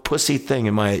little pussy thing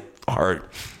in my heart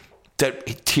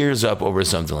that tears up over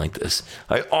something like this.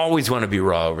 I always want to be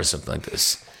raw over something like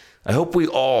this. I hope we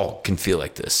all can feel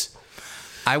like this.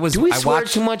 Do we swear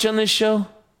too much on this show?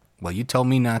 Well, you told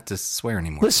me not to swear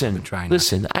anymore.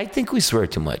 Listen, I think we swear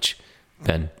too much,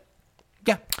 Ben.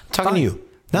 Yeah. Talking to you.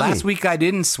 Last week I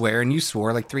didn't swear, and you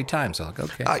swore like 3 times. So I'm like,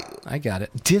 okay, I got it.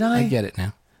 Did I? I get it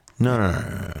now.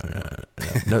 No,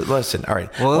 listen, all right.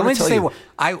 Well, let me just say,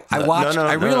 I watched,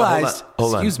 I realized,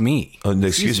 hold on. Excuse me.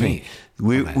 Excuse me.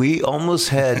 We almost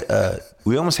had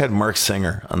Mark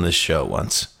Singer on this show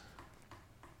once.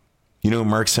 You know who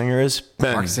Mark Singer is?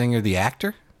 Ben. Mark Singer, the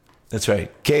actor? That's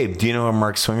right. Gabe, do you know who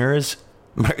Mark Singer is?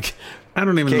 I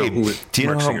don't even know who do you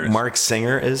know who Mark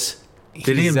Singer is?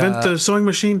 Did he invent the sewing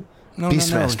machine? No,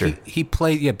 Beastmaster. No. He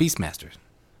played, Beastmaster.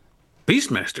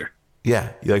 Beastmaster?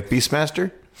 Yeah. You like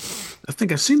Beastmaster? I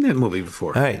think I've seen that movie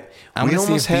before. All right. We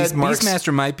almost had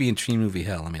Beastmaster might be in Teen Movie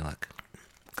Hell. Let me look.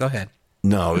 Go ahead.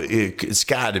 No, it's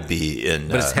got to be in...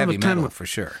 But it's heavy metal for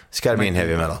sure. It's got to be in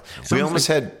heavy metal. We almost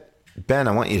had... Ben,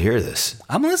 I want you to hear this.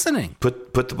 I'm listening.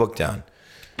 Put the book down.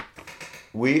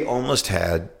 We almost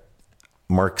had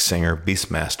Mark Singer,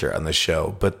 Beastmaster, on the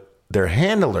show, but their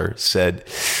handler said,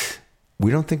 we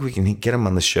don't think we can get him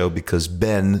on the show because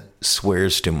Ben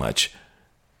swears too much.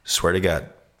 Swear to God.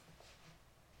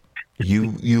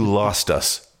 You lost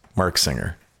us, Mark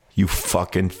Singer. You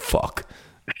fucking fuck.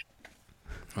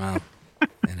 Well,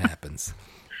 it happens.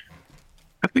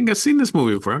 I think I've seen this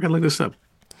movie before. I gotta look this up.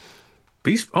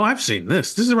 Oh, I've seen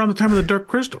this. This is around the time of the Dark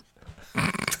Crystal.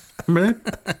 Remember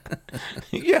that?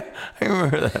 Yeah, I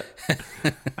remember that.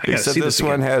 He said this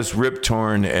one has Rip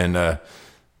Torn and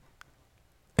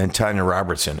and Tanya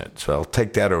Roberts in it. So I'll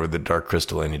take that over the Dark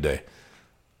Crystal any day.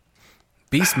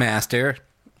 Beastmaster,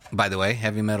 by the way,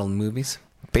 heavy metal movies.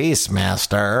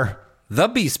 Beastmaster. The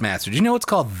Beastmaster. Do you know what's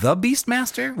called The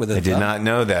Beastmaster? I did not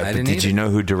know that. But did you know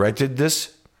who directed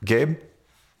this, Gabe?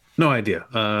 No idea.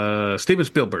 Steven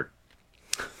Spielberg.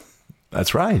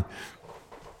 That's right.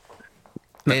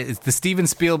 It's the Steven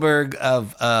Spielberg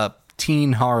of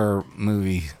teen horror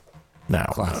movie. No.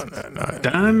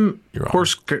 Don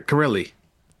Coscarelli.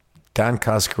 Don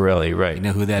Coscarelli, right. You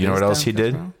know who that is? You know what else he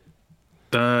did?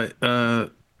 I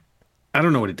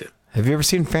don't know what he did. Have you ever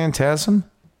seen Phantasm?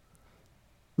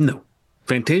 No.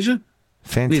 Fantasia?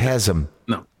 Phantasm.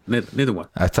 No, neither one.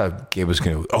 I thought Gabe was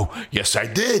going to. Oh, yes, I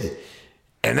did.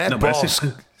 And that ball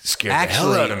scared the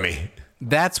hell out of me.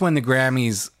 That's when the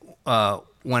Grammys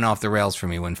went off the rails for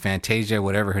me, when Fantasia,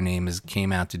 whatever her name is,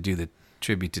 came out to do the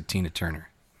tribute to Tina Turner.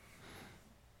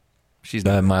 She's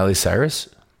Miley Cyrus?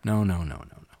 No.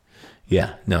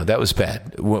 Yeah, no, that was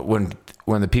bad. When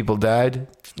the people died,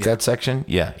 that section,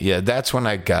 yeah, that's when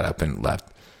I got up and left.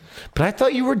 But I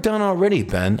thought you were done already,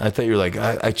 Ben. I thought you were like,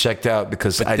 I checked out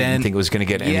because I didn't think it was going to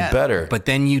get any better. But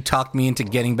then you talked me into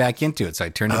getting back into it, so I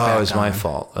turned it back on. Oh, it was my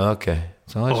fault. Okay.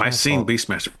 I've seen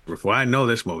Beastmaster before. I know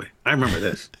this movie. I remember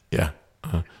this. Yeah.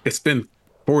 It's been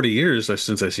 40 years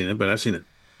since I've seen it, but I've seen it.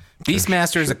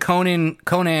 Beastmaster is a Conan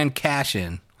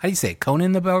cash-in. How do you say it?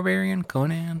 Conan the Barbarian?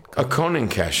 Conan? A Conan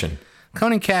cash-in.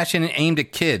 Conan cash-in aimed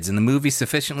at kids, and the movie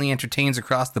sufficiently entertains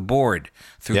across the board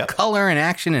through color and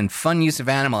action and fun use of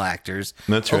animal actors,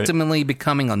 ultimately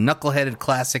becoming a knuckleheaded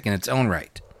classic in its own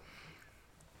right.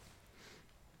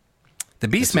 The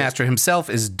Beastmaster himself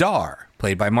is Dar,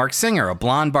 played by Mark Singer, a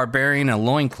blonde barbarian in a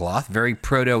loincloth, very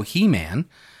proto-He-Man.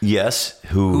 Yes,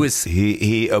 who is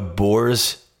he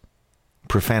abhors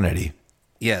profanity.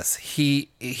 Yes, he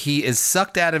is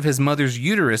sucked out of his mother's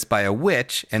uterus by a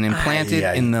witch and implanted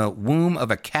in the womb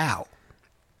of a cow.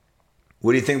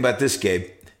 What do you think about this, Gabe?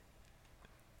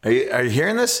 Are you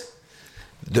hearing this?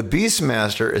 The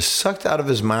Beastmaster is sucked out of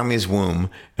his mommy's womb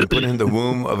and put in the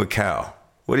womb of a cow.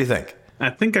 What do you think?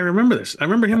 I think I remember this. I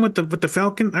remember him with the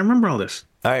falcon. I remember all this.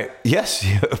 Yes,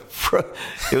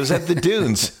 it was at the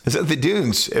dunes.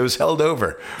 It was held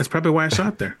over. That's probably why I saw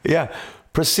it there. Yeah.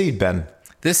 Proceed, Ben.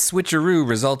 This switcheroo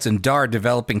results in Dar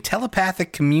developing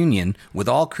telepathic communion with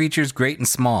all creatures great and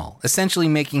small, essentially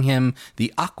making him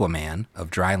the Aquaman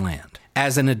of dry land.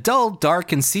 As an adult, Dar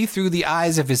can see through the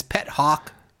eyes of his pet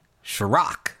hawk,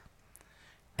 Shirok,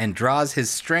 and draws his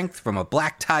strength from a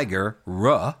black tiger,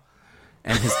 Ruh,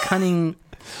 and his cunning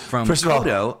from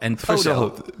Kodo and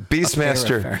Podo.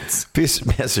 Beastmaster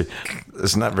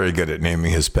is not very good at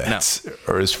naming his pets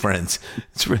or his friends.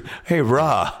 Hey,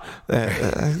 Ra,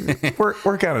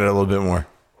 work on it a little bit more.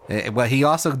 Well, he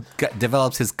also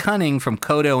develops his cunning from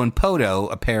Kodo and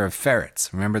Podo, a pair of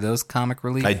ferrets. Remember those comic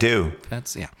relief? I do.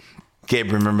 Pets? Yeah.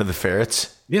 Gabe, remember the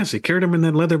ferrets? Yes, he carried them in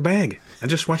that leather bag. I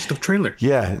just watched the trailer.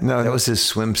 Yeah, no, that was his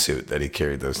swimsuit that he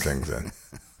carried those things in.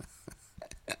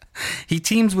 He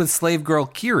teams with slave girl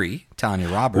Kiri, Tanya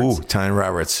Roberts. Ooh, Tanya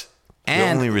Roberts. The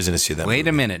only reason to see that movie.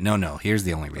 A minute. No. Here's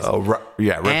the only reason. Rip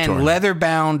and Torn.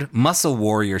 leather-bound muscle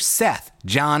warrior Seth,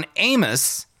 John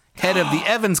Amos, head of the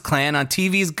Evans clan on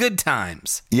TV's Good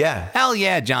Times. Yeah. Hell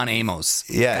yeah, John Amos.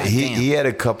 Yeah, he had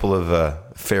a couple of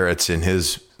ferrets in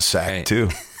his sack, too.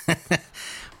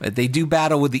 But they do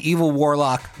battle with the evil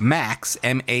warlock Max,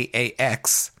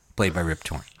 M-A-A-X, played by Rip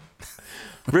Torn.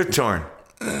 Rip Torn.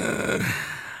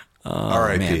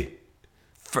 R.I.P.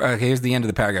 Here's the end of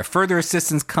the paragraph. Further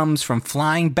assistance comes from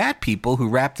flying bat people who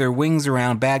wrap their wings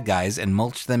around bad guys and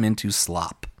mulch them into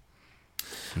slop.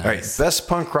 Nice. All right, best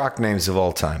punk rock names of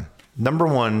all time. Number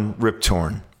 1, Rip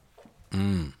Torn.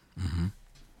 Mm-hmm.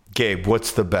 Gabe,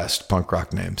 what's the best punk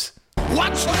rock names?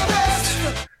 What's the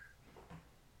best?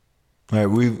 All right,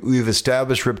 we've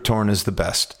established Rip Torn is the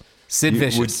best. Sid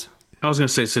Vicious. I was going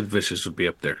to say Sid Vicious would be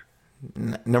up there.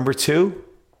 Number 2?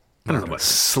 I don't know what.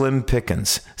 Slim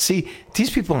Pickens. See, these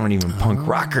people aren't even punk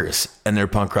rockers, and their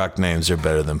punk rock names are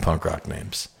better than punk rock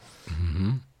names. Mm-hmm.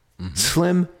 Mm-hmm.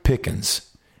 Slim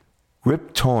Pickens.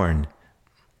 Rip Torn.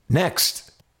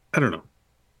 Next. I don't know.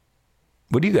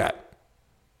 What do you got?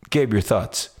 Gabe, your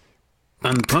thoughts?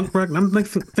 On punk rock, I'm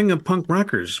thinking of punk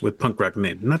rockers with punk rock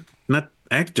names, not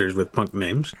actors with punk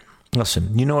names.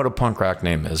 Listen, you know what a punk rock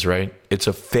name is, right? It's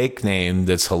a fake name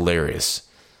that's hilarious.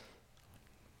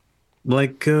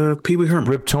 Like Pee Wee Herman.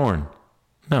 Rip Torn.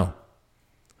 No.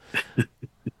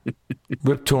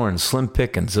 Rip Torn, Slim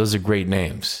Pickens. Those are great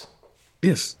names.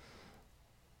 Yes.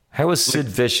 How is Sid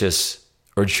Vicious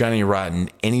or Johnny Rotten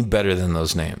any better than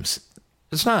those names?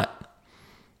 It's not.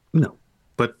 No.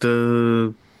 But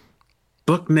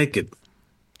Buck Naked.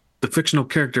 the fictional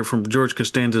character from George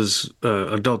Costanza's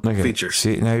adult feature.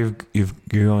 See, now you're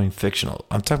going fictional.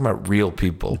 I'm talking about real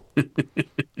people.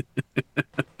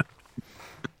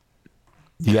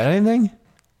 You got anything?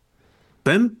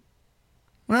 Ben?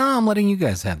 Well, I'm letting you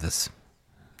guys have this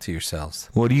to yourselves.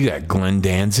 What do you got, Glenn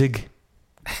Danzig?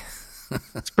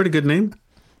 It's a pretty good name.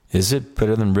 Is it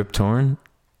better than Rip Torn?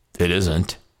 It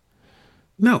isn't.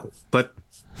 No, but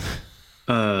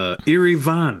Erie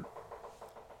Vaughn.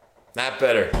 Not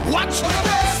better. What's the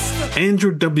best?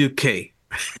 Andrew W.K.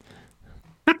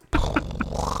 I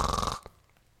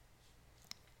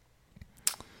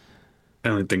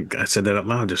don't think I said that out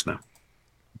loud just now.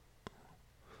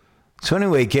 So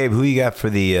anyway, Gabe, who you got for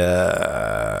the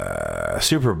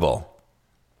Super Bowl?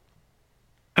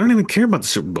 I don't even care about the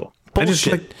Super Bowl.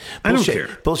 Bullshit. I don't care.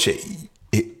 Bullshit.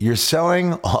 You're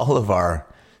selling all of our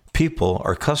people,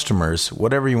 our customers,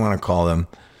 whatever you want to call them,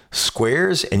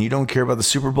 squares, and you don't care about the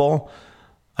Super Bowl.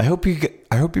 I hope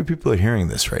your people are hearing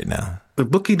this right now. The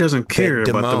bookie doesn't care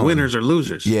about the winners or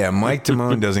losers. Yeah, Mike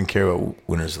Damone doesn't care about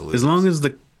winners or losers.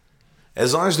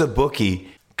 As long as the bookie,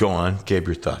 go on, Gabe,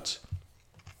 your thoughts.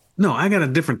 No, I got a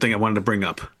different thing I wanted to bring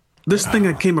up. This thing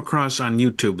I came across on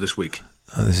YouTube this week.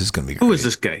 Oh, this is going to be great. Who is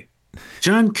this guy?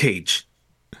 John Cage.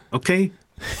 Okay?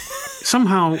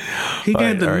 Somehow he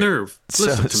got the nerve.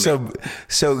 Listen to me.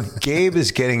 So Gabe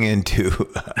is getting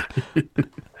into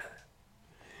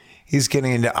he's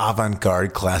getting into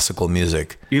avant-garde classical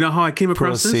music. You know how I came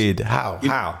across Proceed. this?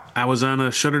 How? I was on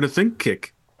a Shudder to Think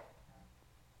kick,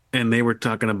 and they were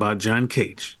talking about John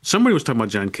Cage. Somebody was talking about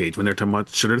John Cage when they were talking about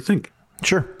Shudder to Think.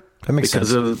 Sure, that makes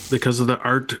sense. Because of the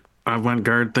art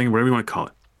avant-garde thing, whatever you want to call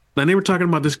it. Then they were talking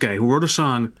about this guy who wrote a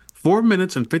song 4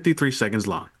 minutes and 53 seconds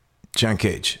long. John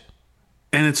Cage.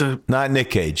 And it's not Nick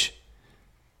Cage.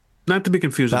 Not to be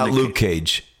confused with Not Luke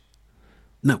Cage.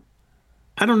 No.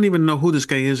 I don't even know who this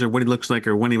guy is or what he looks like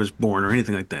or when he was born or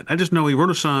anything like that. I just know he wrote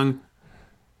a song.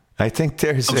 I think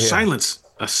there's silence.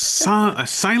 A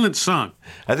silent song.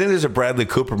 I think there's a Bradley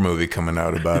Cooper movie coming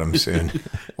out about him soon.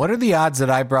 What are the odds that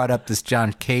I brought up this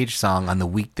John Cage song on the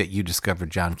week that you discovered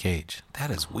John Cage?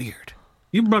 That is weird.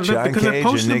 You brought it up because I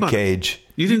posted about it. Cage.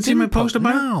 You didn't see my post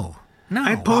about it? No.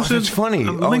 I posted. That's funny.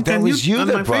 A link that was you on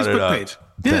that my brought Facebook it up. page.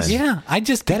 Yes. Yeah,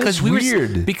 That is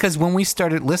weird. Because when we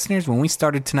started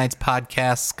tonight's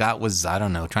podcast, Scott was, I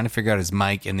don't know, trying to figure out his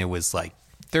mic, and there was like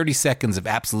 30 seconds of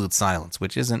absolute silence,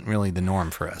 which isn't really the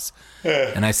norm for us.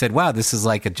 And I said, wow, this is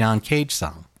like a John Cage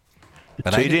song.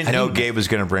 But so you didn't know Gabe was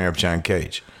going to bring up John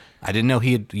Cage? I didn't know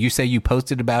you say you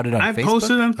posted about it on Facebook? I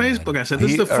posted on Facebook. I said,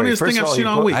 this is the funniest thing I've seen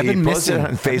all week. I've been missing it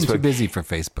on Facebook. I've been too busy for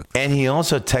Facebook. And he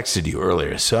also texted you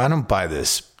earlier, so I don't buy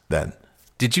this then.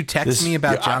 Did you text me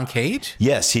about John Cage?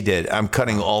 Yes, he did. I'm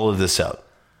cutting all of this out.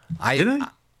 I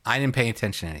didn't pay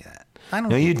attention to any of that.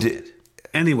 No, you did.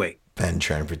 Anyway. Ben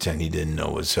trying to pretend he didn't know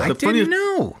what's up. I didn't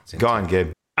know. Go on,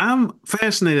 Gabe. I'm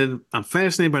fascinated by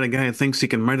the guy who thinks he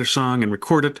can write a song and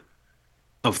record it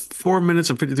of 4 minutes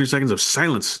and 53 seconds of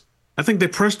silence. I think they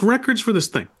pressed records for this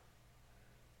thing.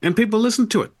 And people listen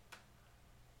to it.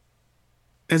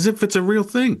 As if it's a real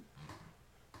thing.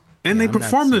 And they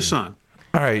perform this song.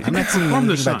 All right. I'm not seeing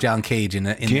anything about John Cage in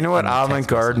Do you know what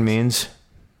avant-garde means?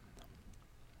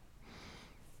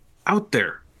 Out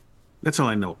there. That's all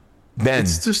I know. Ben.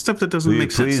 It's just stuff that doesn't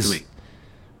make sense to me.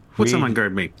 What's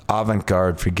avant-garde mean?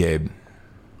 Avant-garde for Gabe. You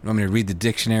want me to read the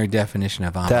dictionary definition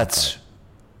of avant-garde? That's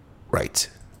right.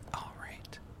 All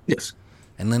right. Yes.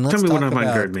 And then let's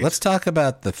talk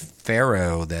about the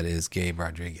pharaoh that is Gabe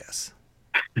Rodriguez.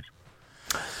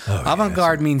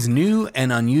 Avant-garde means new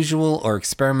and unusual or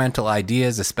experimental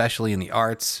ideas, especially in the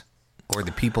arts or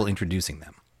the people introducing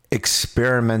them.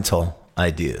 Experimental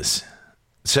ideas.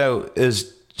 So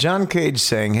is John Cage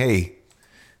saying, hey,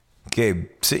 Gabe,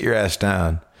 sit your ass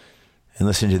down and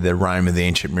listen to the rhyme of the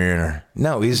Ancient Mariner?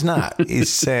 No, he's not.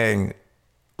 He's saying,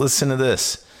 listen to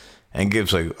this. And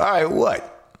Gabe's like, all right, what?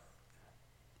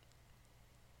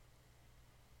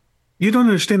 You don't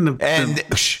understand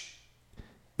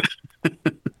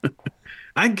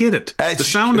I get it. The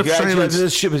sound of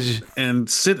silence and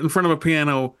sit in front of a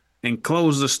piano and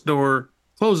close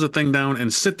the thing down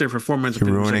and sit there for 4 minutes.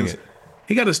 You're ruining it.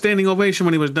 He got a standing ovation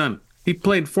when he was done. He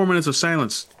played 4 minutes of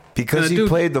silence. Because he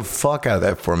played the fuck out of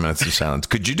that 4 minutes of silence.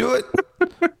 Could you do it?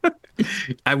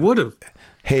 I would have.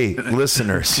 Hey,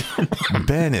 listeners,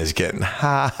 Ben is getting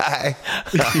high.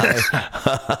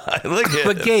 Look at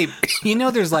But Gabe, you know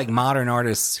there's like modern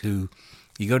artists who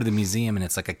you go to the museum and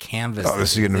it's like a canvas. Oh,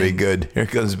 this is going to be good. Here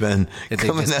comes Ben. That they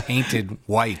just painted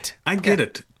white. I get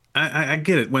it. I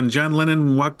get it. When John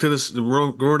Lennon walked to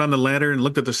rode on the ladder and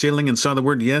looked at the ceiling and saw the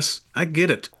word yes, I get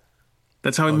it.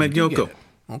 That's how he met Yoko.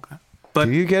 Okay. But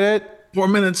do you get it? 4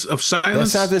 minutes of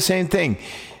silence. That's not the same thing.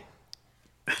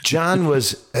 John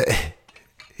was,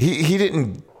 he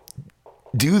didn't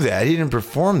do that. He didn't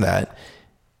perform that.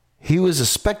 He was a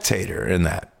spectator in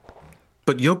that.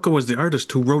 But Yoko was the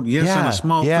artist who wrote Yes on a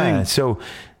Small Thing. So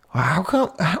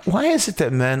why is it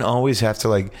that men always have to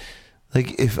like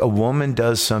if a woman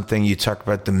does something, you talk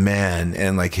about the man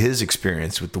and like his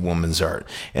experience with the woman's art.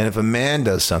 And if a man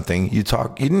does something, you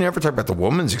never talk about the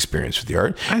woman's experience with the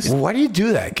art. Why do you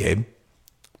do that, Gabe?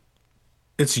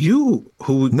 It's you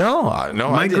who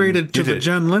migrated to the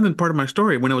John Lennon part of my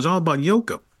story when it was all about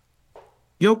Yoko.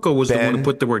 Yoko was the one who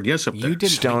put the word yes up there. You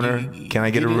did, Stoner, can I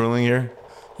get a ruling here?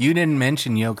 You didn't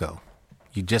mention Yoko.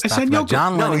 You just talked said about Yoko.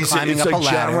 John Lennon climbing up a ladder.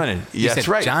 John Lennon. You That's said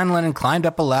right. John Lennon climbed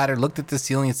up a ladder, looked at the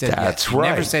ceiling, and said That's yes. You right.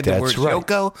 never said the words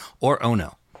Yoko or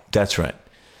Ono. That's right.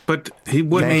 But he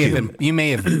wouldn't. You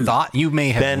may have thought. You may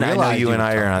have. Ben, I know you and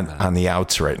I are on the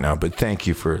outs right now, but thank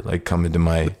you for like coming to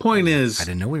my. The point is, I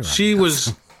didn't know we were. She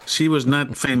was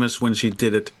not famous when she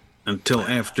did it until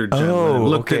after John Lennon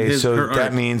looked at so her that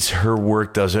art. means her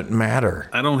work doesn't matter.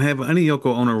 I don't have any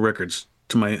Yoko Ono records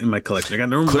in my collection. I got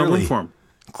no room for them.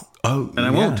 Oh, and I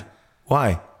won't.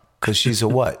 Why? Because she's a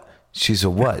what? She's a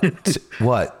what?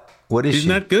 What? What is she? She's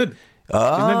not good.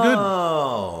 Oh. She's not good.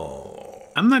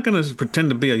 I'm not going to pretend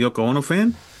to be a Yoko Ono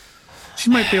fan. She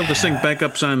might be able to sing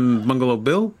backups on Bungalow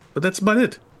Bill, but that's about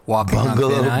it. Walking on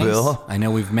Bungalow Thin Ice. Bill. I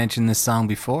know we've mentioned this song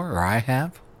before, or I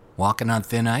have. Walking on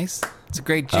Thin Ice. It's a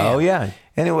great jam. Oh, yeah.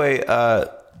 Anyway,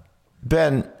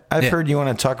 Ben, I've heard you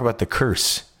want to talk about the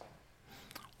curse.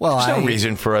 Well, There's no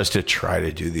reason for us to try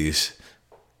to do these,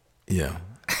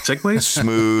 Segues?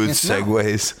 smooth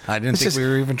segues. I didn't think we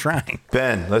were even trying.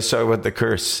 Ben, let's talk about the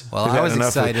curse. Well, I was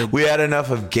excited. We had enough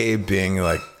of Gabe being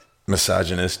like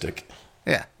misogynistic.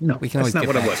 Yeah. No, we can always that's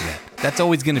get not what back it to was. that. That's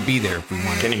always going to be there if we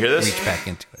want Can you hear to this? reach back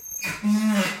into it.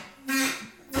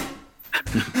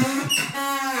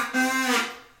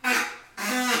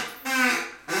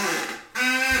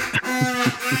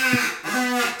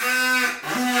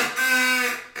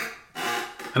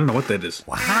 I don't know what that is.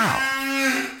 Wow.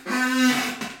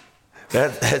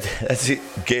 That's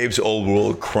Gabe's old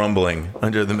world crumbling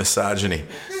under the misogyny.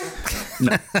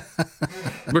 No.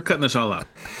 We're cutting this all out.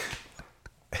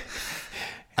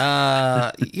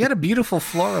 You had a beautiful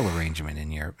floral arrangement in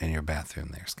your bathroom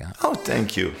there, Scott. Oh,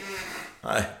 thank you.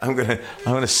 I'm gonna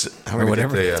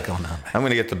whatever get is going on. I'm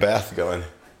gonna get the bath going.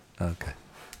 Okay.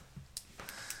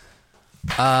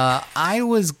 I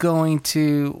was going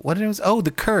to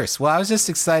the curse. Well, I was just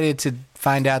excited to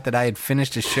find out that I had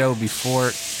finished a show before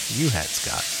you had,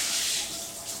 Scott.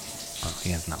 Oh,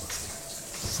 he has not listened.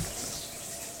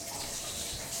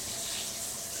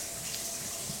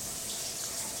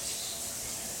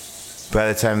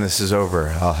 By the time this is over,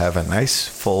 I'll have a nice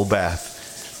full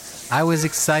bath. I was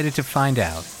excited to find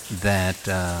out that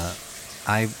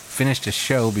I finished a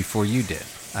show before you did.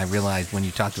 I realized when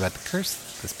you talked about the curse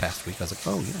this past week, I was like,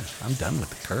 oh, yeah, I'm done with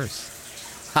the curse.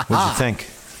 What'd you think?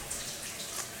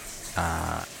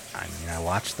 I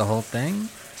watched the whole thing.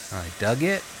 I dug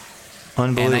it.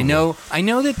 Unbelievable. And I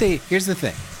know that here's the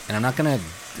thing, and there's not gonna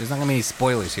be any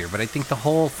spoilers here, but I think the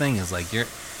whole thing is like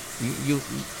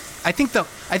I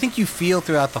think you feel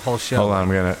throughout the whole show. Hold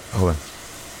on.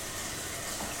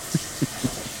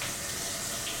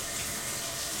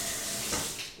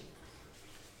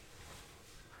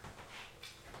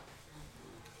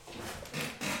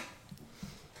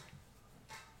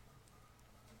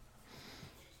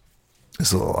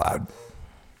 It's a little loud.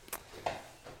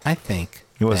 I think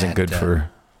It wasn't good for.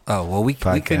 Oh well, we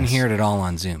couldn't podcasts. hear it at all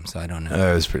on Zoom, so I don't know.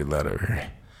 It was pretty loud over here.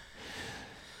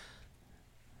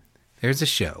 There's a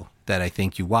show that I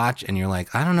think you watch and you're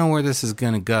like, I don't know where this is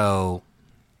going to go,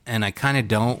 and I kind of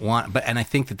don't want, and I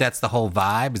think that's the whole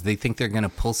vibe, is they think they're going to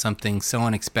pull something so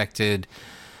unexpected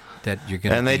that you're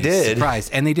going to be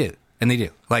surprised. And they do.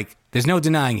 Like, there's no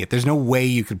denying it. There's no way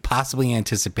you could possibly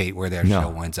anticipate where their show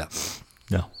winds up.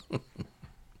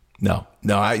 No.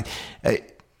 I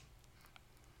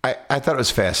thought it was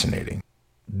fascinating.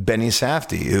 Benny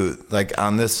Safdie, who, like,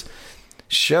 on this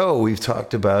show, we've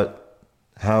talked about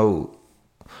how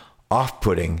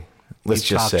off-putting, let's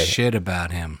just say, shit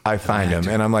about him. I find him,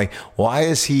 and I'm like, why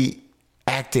is he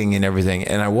acting and everything?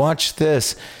 And I watched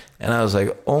this, and I was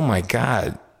like, oh my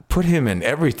God, put him in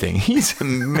everything. He's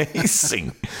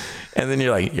amazing. And then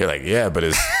you're like, yeah, but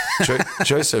his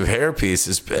choice of hairpiece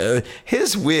is,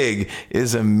 his wig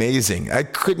is amazing. I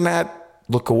could not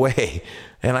look away.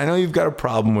 And I know you've got a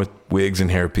problem with wigs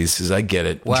and hairpieces. I get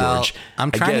it, George.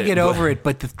 I'm trying to get over it,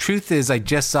 but the truth is I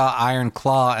just saw Iron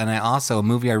Claw, and a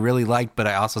movie I really liked, but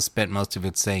I also spent most of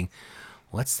it saying,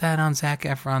 What's that on Zac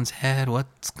Efron's head?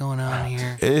 What's going on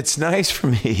here? It's nice for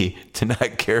me to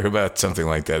not care about something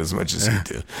like that as much as you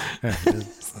do.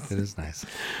 It is nice.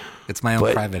 It's my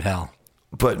own private hell.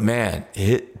 But man,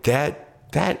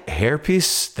 that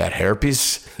hairpiece that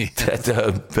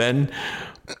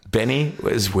Benny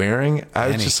was wearing, I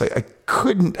was just like,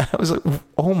 I was like,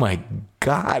 oh my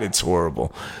God, it's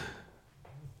horrible.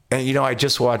 And, I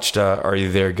just watched Are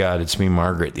You There, God? It's Me,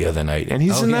 Margaret the other night. And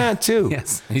he's in that, too.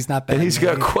 Yes, he's not bad. And he's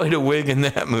got quite a wig in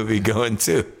that movie going,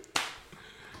 too.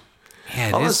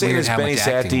 Yeah, All I'm saying is, Benny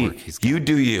Safdie, you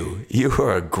do you. You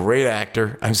are a great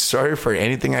actor. I'm sorry for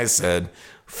anything I said.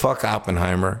 Fuck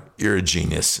Oppenheimer. You're a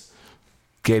genius.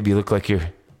 Gabe, you look like you're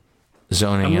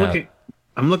zoning out.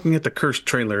 I'm looking at the Cursed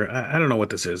trailer. I don't know what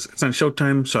this is. It's on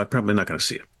Showtime, so I'm probably not going to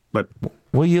see it. But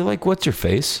well, you like what's her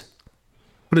face?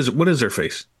 What is her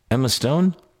face? Emma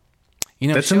Stone?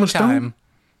 That's Emma Stone? Showtime.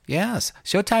 Yes.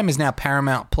 Showtime is now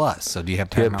Paramount Plus. So do you have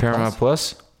Paramount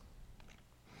Plus?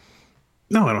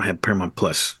 No, I don't have Paramount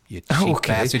Plus. You cheap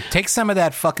bastard. Take some of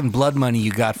that fucking blood money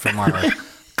you got from our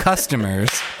customers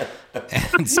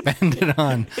and spend it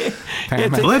on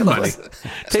Paramount blood money.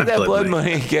 Take that blood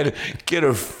money and get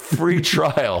a free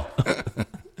trial.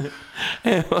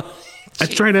 I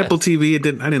tried Apple TV.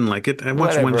 I didn't like it. I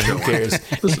watched one show. Who cares?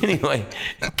 Anyway,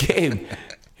 Gabe,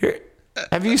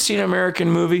 have you seen American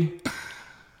Movie?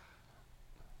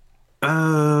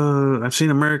 I've seen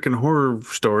American Horror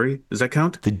Story. Does that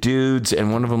count? The dudes,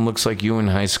 and one of them looks like you in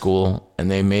high school,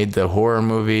 and they made the horror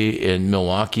movie in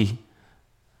Milwaukee.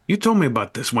 You told me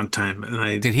about this one time,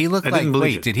 and did he look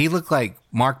like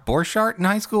Mark Borchardt in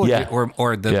high school? Yeah. Or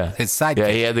his sidekick? Yeah,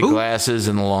 he had the glasses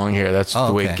and the long hair. That's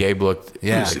the way Gabe looked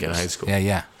in high school.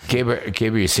 Yeah. Gabe,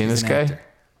 are you seeing this guy? Actor.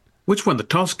 Which one? The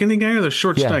tall, skinny guy or the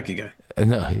short, stocky guy?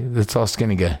 No, the tall,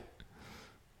 skinny guy.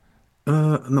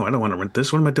 No, I don't want to rent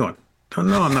this. What am I doing?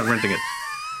 No, I'm not renting it.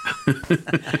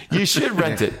 You should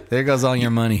rent it. There goes all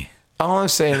your money. All I'm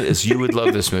saying is you would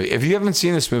love this movie. If you haven't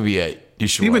seen this movie yet, you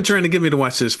should You've watch been trying to get me to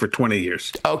watch this for 20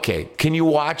 years. Okay. Can you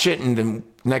watch it and then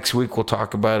next week we'll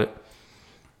talk about it?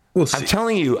 We'll see. I'm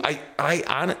telling you,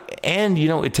 and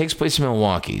it takes place in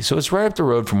Milwaukee, so it's right up the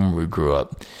road from where we grew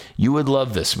up. You would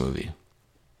love this movie.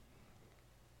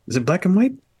 Is it black and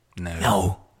white?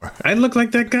 No. I look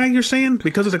like that guy you're saying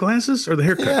because of the glasses or the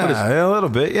haircut? Yeah, a little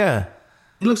bit, yeah.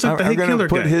 He looks like the Hey Killer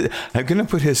guy. I'm going to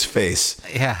put his face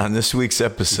on this week's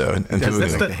episode. And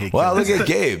look at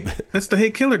Gabe. That's the Hey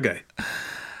Killer guy.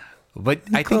 But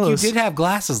I think you did have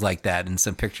glasses like that in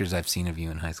some pictures I've seen of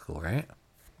you in high school, right?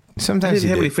 Sometimes I didn't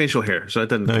have any facial hair, so it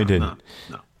doesn't. No, you didn't.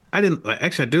 No. I didn't.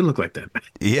 Actually, I do look like that.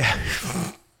 Yeah.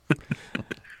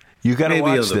 You got to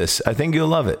watch this. I think you'll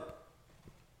love it.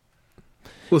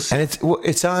 We'll see. And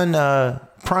it's on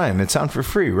Prime. It's on for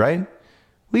free, right?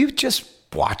 Will you just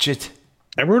watch it?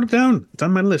 I wrote it down. It's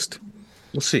on my list.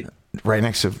 We'll see. Right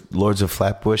next to Lords of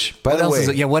Flatbush. By the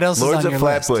way, what else Lords is on of your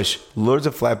Flatbush, list? Lords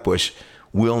of Flatbush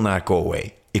will not go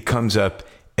away. It comes up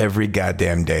every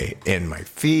goddamn day in my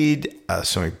feed.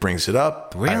 Somebody brings it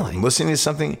up. Really? I'm listening to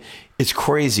something. It's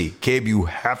crazy. Gabe, you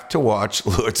have to watch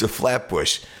Lords of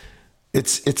Flatbush.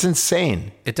 It's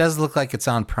insane. It does look like it's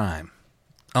on Prime.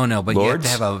 Oh, no, but Lords? you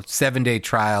have to have a 7-day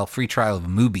trial, free trial of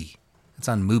Mubi. It's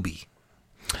on Mubi.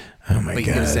 Oh, my God. But you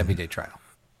get a 7-day trial.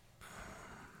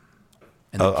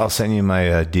 I'll send you my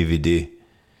DVD.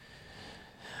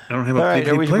 I don't have a All right, DVD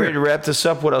are we player. ready to wrap this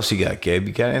up? What else you got, Gabe?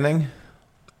 You got anything?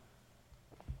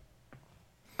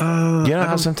 You know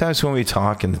how sometimes when we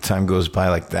talk and the time goes by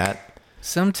like that?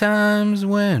 Sometimes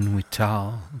when we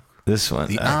talk, this one,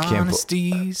 the I can't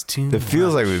honesty's too It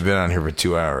feels like we've been on here for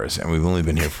 2 hours and we've only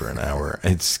been here for an hour.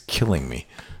 It's killing me.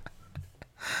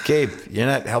 Gabe, you're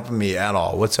not helping me at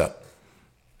all. What's up?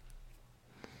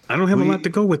 I don't have a lot to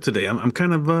go with today. I'm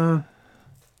kind of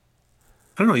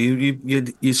I don't know.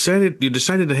 You said it. You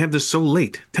decided to have this so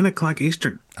late, 10 o'clock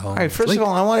Eastern. Oh, all right. First of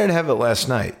all, I wanted to have it last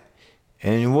night.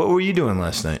 And what were you doing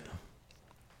last night?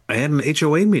 I had an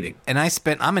HOA meeting, and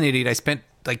I'm an idiot. I spent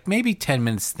like maybe 10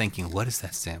 minutes thinking, what does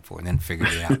that stand for? And then figured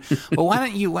it out. But why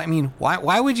don't you,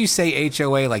 why would you say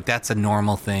HOA like that's a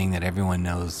normal thing that everyone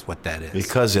knows what that is?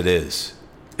 Because it is.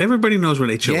 Everybody knows what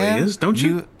HOA is, don't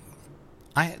you?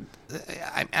 I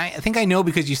think I know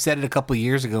because you said it a couple of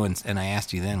years ago and I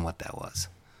asked you then what that was.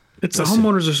 It's a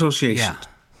homeowners association. Yeah.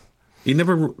 You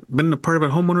never been a part of a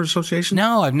homeowners association?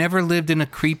 No, I've never lived in a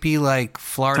creepy like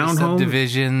Florida Townhome?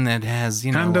 Subdivision that has,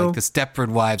 Condo? like the Stepford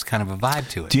Wives kind of a vibe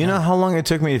to it. Do you know how long it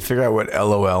took me to figure out what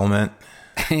LOL meant?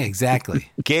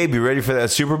 Exactly. Gabe, you ready for that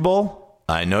Super Bowl?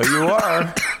 I know you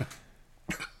are.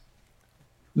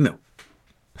 No.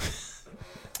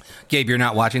 Gabe, you're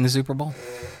not watching the Super Bowl?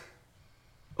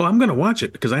 Oh, I'm going to watch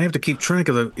it because I have to keep track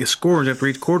of the scores after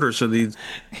each quarter so these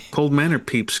Cold Manor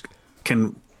peeps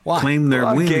can claim their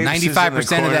win. 95%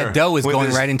 of that dough is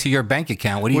going right into your bank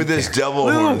account. What do you with care? his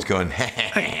double horns going,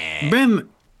 hey, Ben,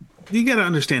 you got to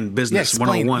understand business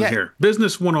 101 here.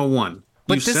 Business 101.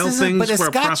 But you sell things but as for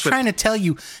a Scott's profit. trying to tell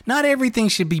you, not everything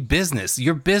should be business.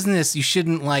 Your business, you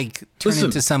shouldn't turn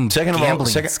into some gambling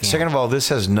scam. Second of all, this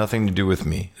has nothing to do with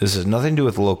me. This has nothing to do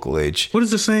with local age. What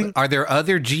is the saying? Are there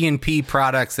other G&P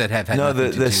products that have had nothing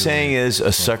to do the saying is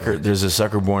there's a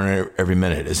sucker born every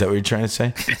minute. Is that what you're trying to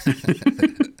say?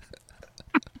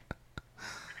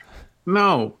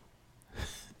 No.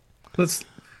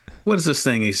 What is this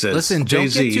thing he says? Listen,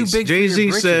 don't get too big for your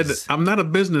Jay-Z said, britches. I'm not a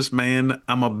businessman,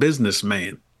 I'm a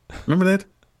businessman. Remember that?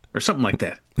 Or something like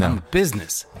that. No. I'm a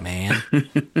business, man.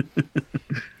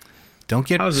 Don't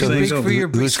get How's too the big saying for go? your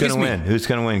Who's going excuse to me. win? Who's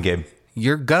going to win, Gabe?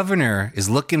 Your governor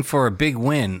is looking for a big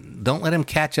win. Don't let him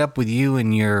catch up with you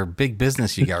and your big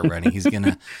business you got running. He's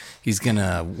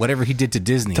gonna whatever he did to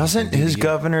Disney. Doesn't his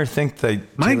governor think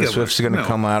that Taylor Swift's going to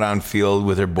come out on field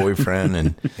with her boyfriend?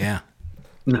 And yeah.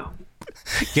 No.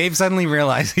 Gabe suddenly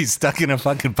realized he's stuck in a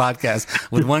fucking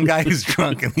podcast with one guy who's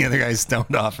drunk and the other guy's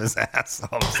stoned off his ass.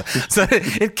 All of a sudden. So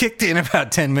it kicked in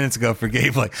about 10 minutes ago for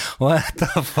Gabe. Like, what the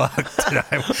fuck did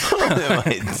I? What am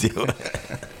I doing?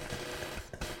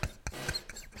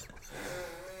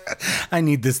 I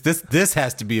need this. This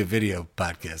has to be a video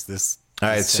podcast. This. All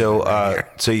right,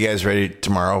 so you guys ready?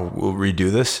 Tomorrow we'll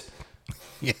redo this.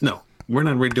 Yeah. No, we're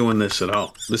not redoing this at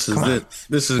all. This is it.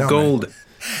 This is gold. Man.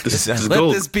 This is Let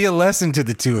gold. this be a lesson to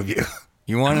the two of you.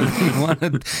 You want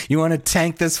to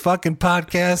tank this fucking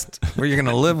podcast, or you're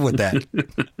gonna live with that?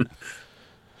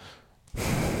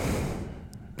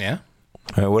 Yeah.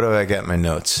 All right, what do I got in my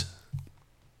notes?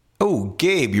 Oh,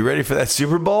 Gabe, you ready for that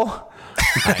Super Bowl?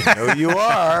 I know you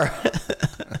are.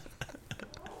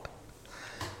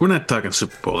 We're not talking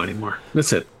Super Bowl anymore.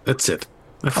 That's it.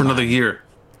 Not for another year.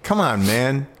 Come on,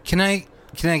 man. Can I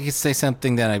say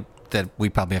something that we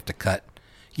probably have to cut?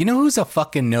 You know who's a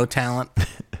fucking no talent?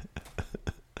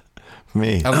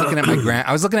 Me. I was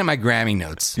looking at my Grammy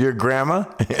notes. Your grandma?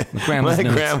 Grandma's My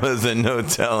notes. grandma's a no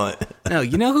talent. No,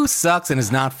 you know who sucks and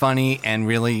is not funny and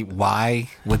really why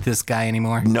with this guy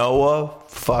anymore? Noah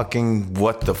fucking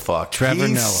what the fuck? Trevor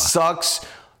he Noah. sucks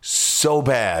so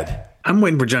bad. I'm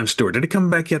waiting for Jon Stewart. Did he come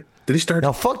back yet? Did he start?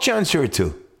 Now fuck Jon Stewart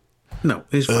too. No,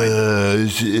 he's fine.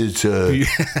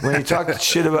 When he talked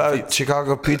shit about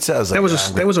Chicago pizza, I was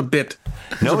like, that was a bit.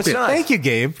 No, it's bit. not. Thank you,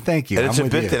 Gabe. Thank you. And it's I'm a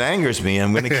with bit you. that angers me.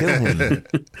 I'm going to kill him.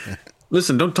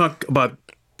 Listen, don't talk about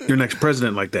your next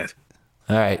president like that.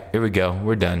 All right, here we go.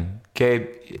 We're done. Gabe,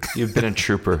 you've been a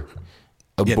trooper.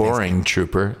 A boring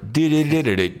trooper.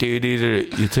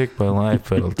 You take my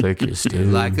life, I'll take yours too.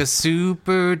 Like a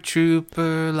super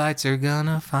trooper, lights are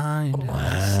gonna find us.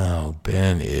 Wow,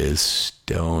 Ben is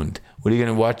stoned. What are you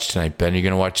going to watch tonight, Ben? Are you going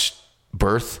to watch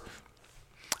Birth?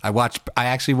 I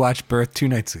actually watched Birth 2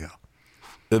 nights ago.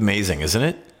 Amazing, isn't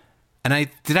it? And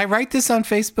did I write this on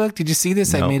Facebook? Did you see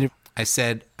this? No. I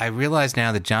said, I realize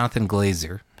now that Jonathan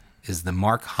Glazer is the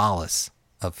Mark Hollis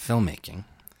of filmmaking,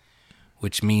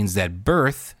 which means that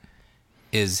Birth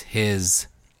is his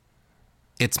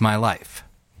It's My Life,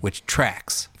 which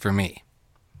tracks for me.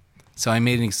 So I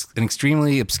made an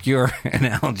extremely obscure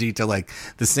analogy to like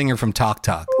the singer from Talk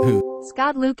Talk who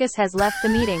Scott Lucas has left the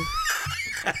meeting.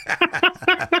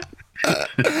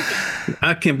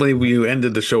 I can't believe you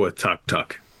ended the show with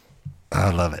Talk. I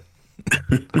love it.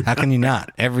 How can you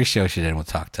not? Every show should end with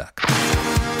Talk Talk.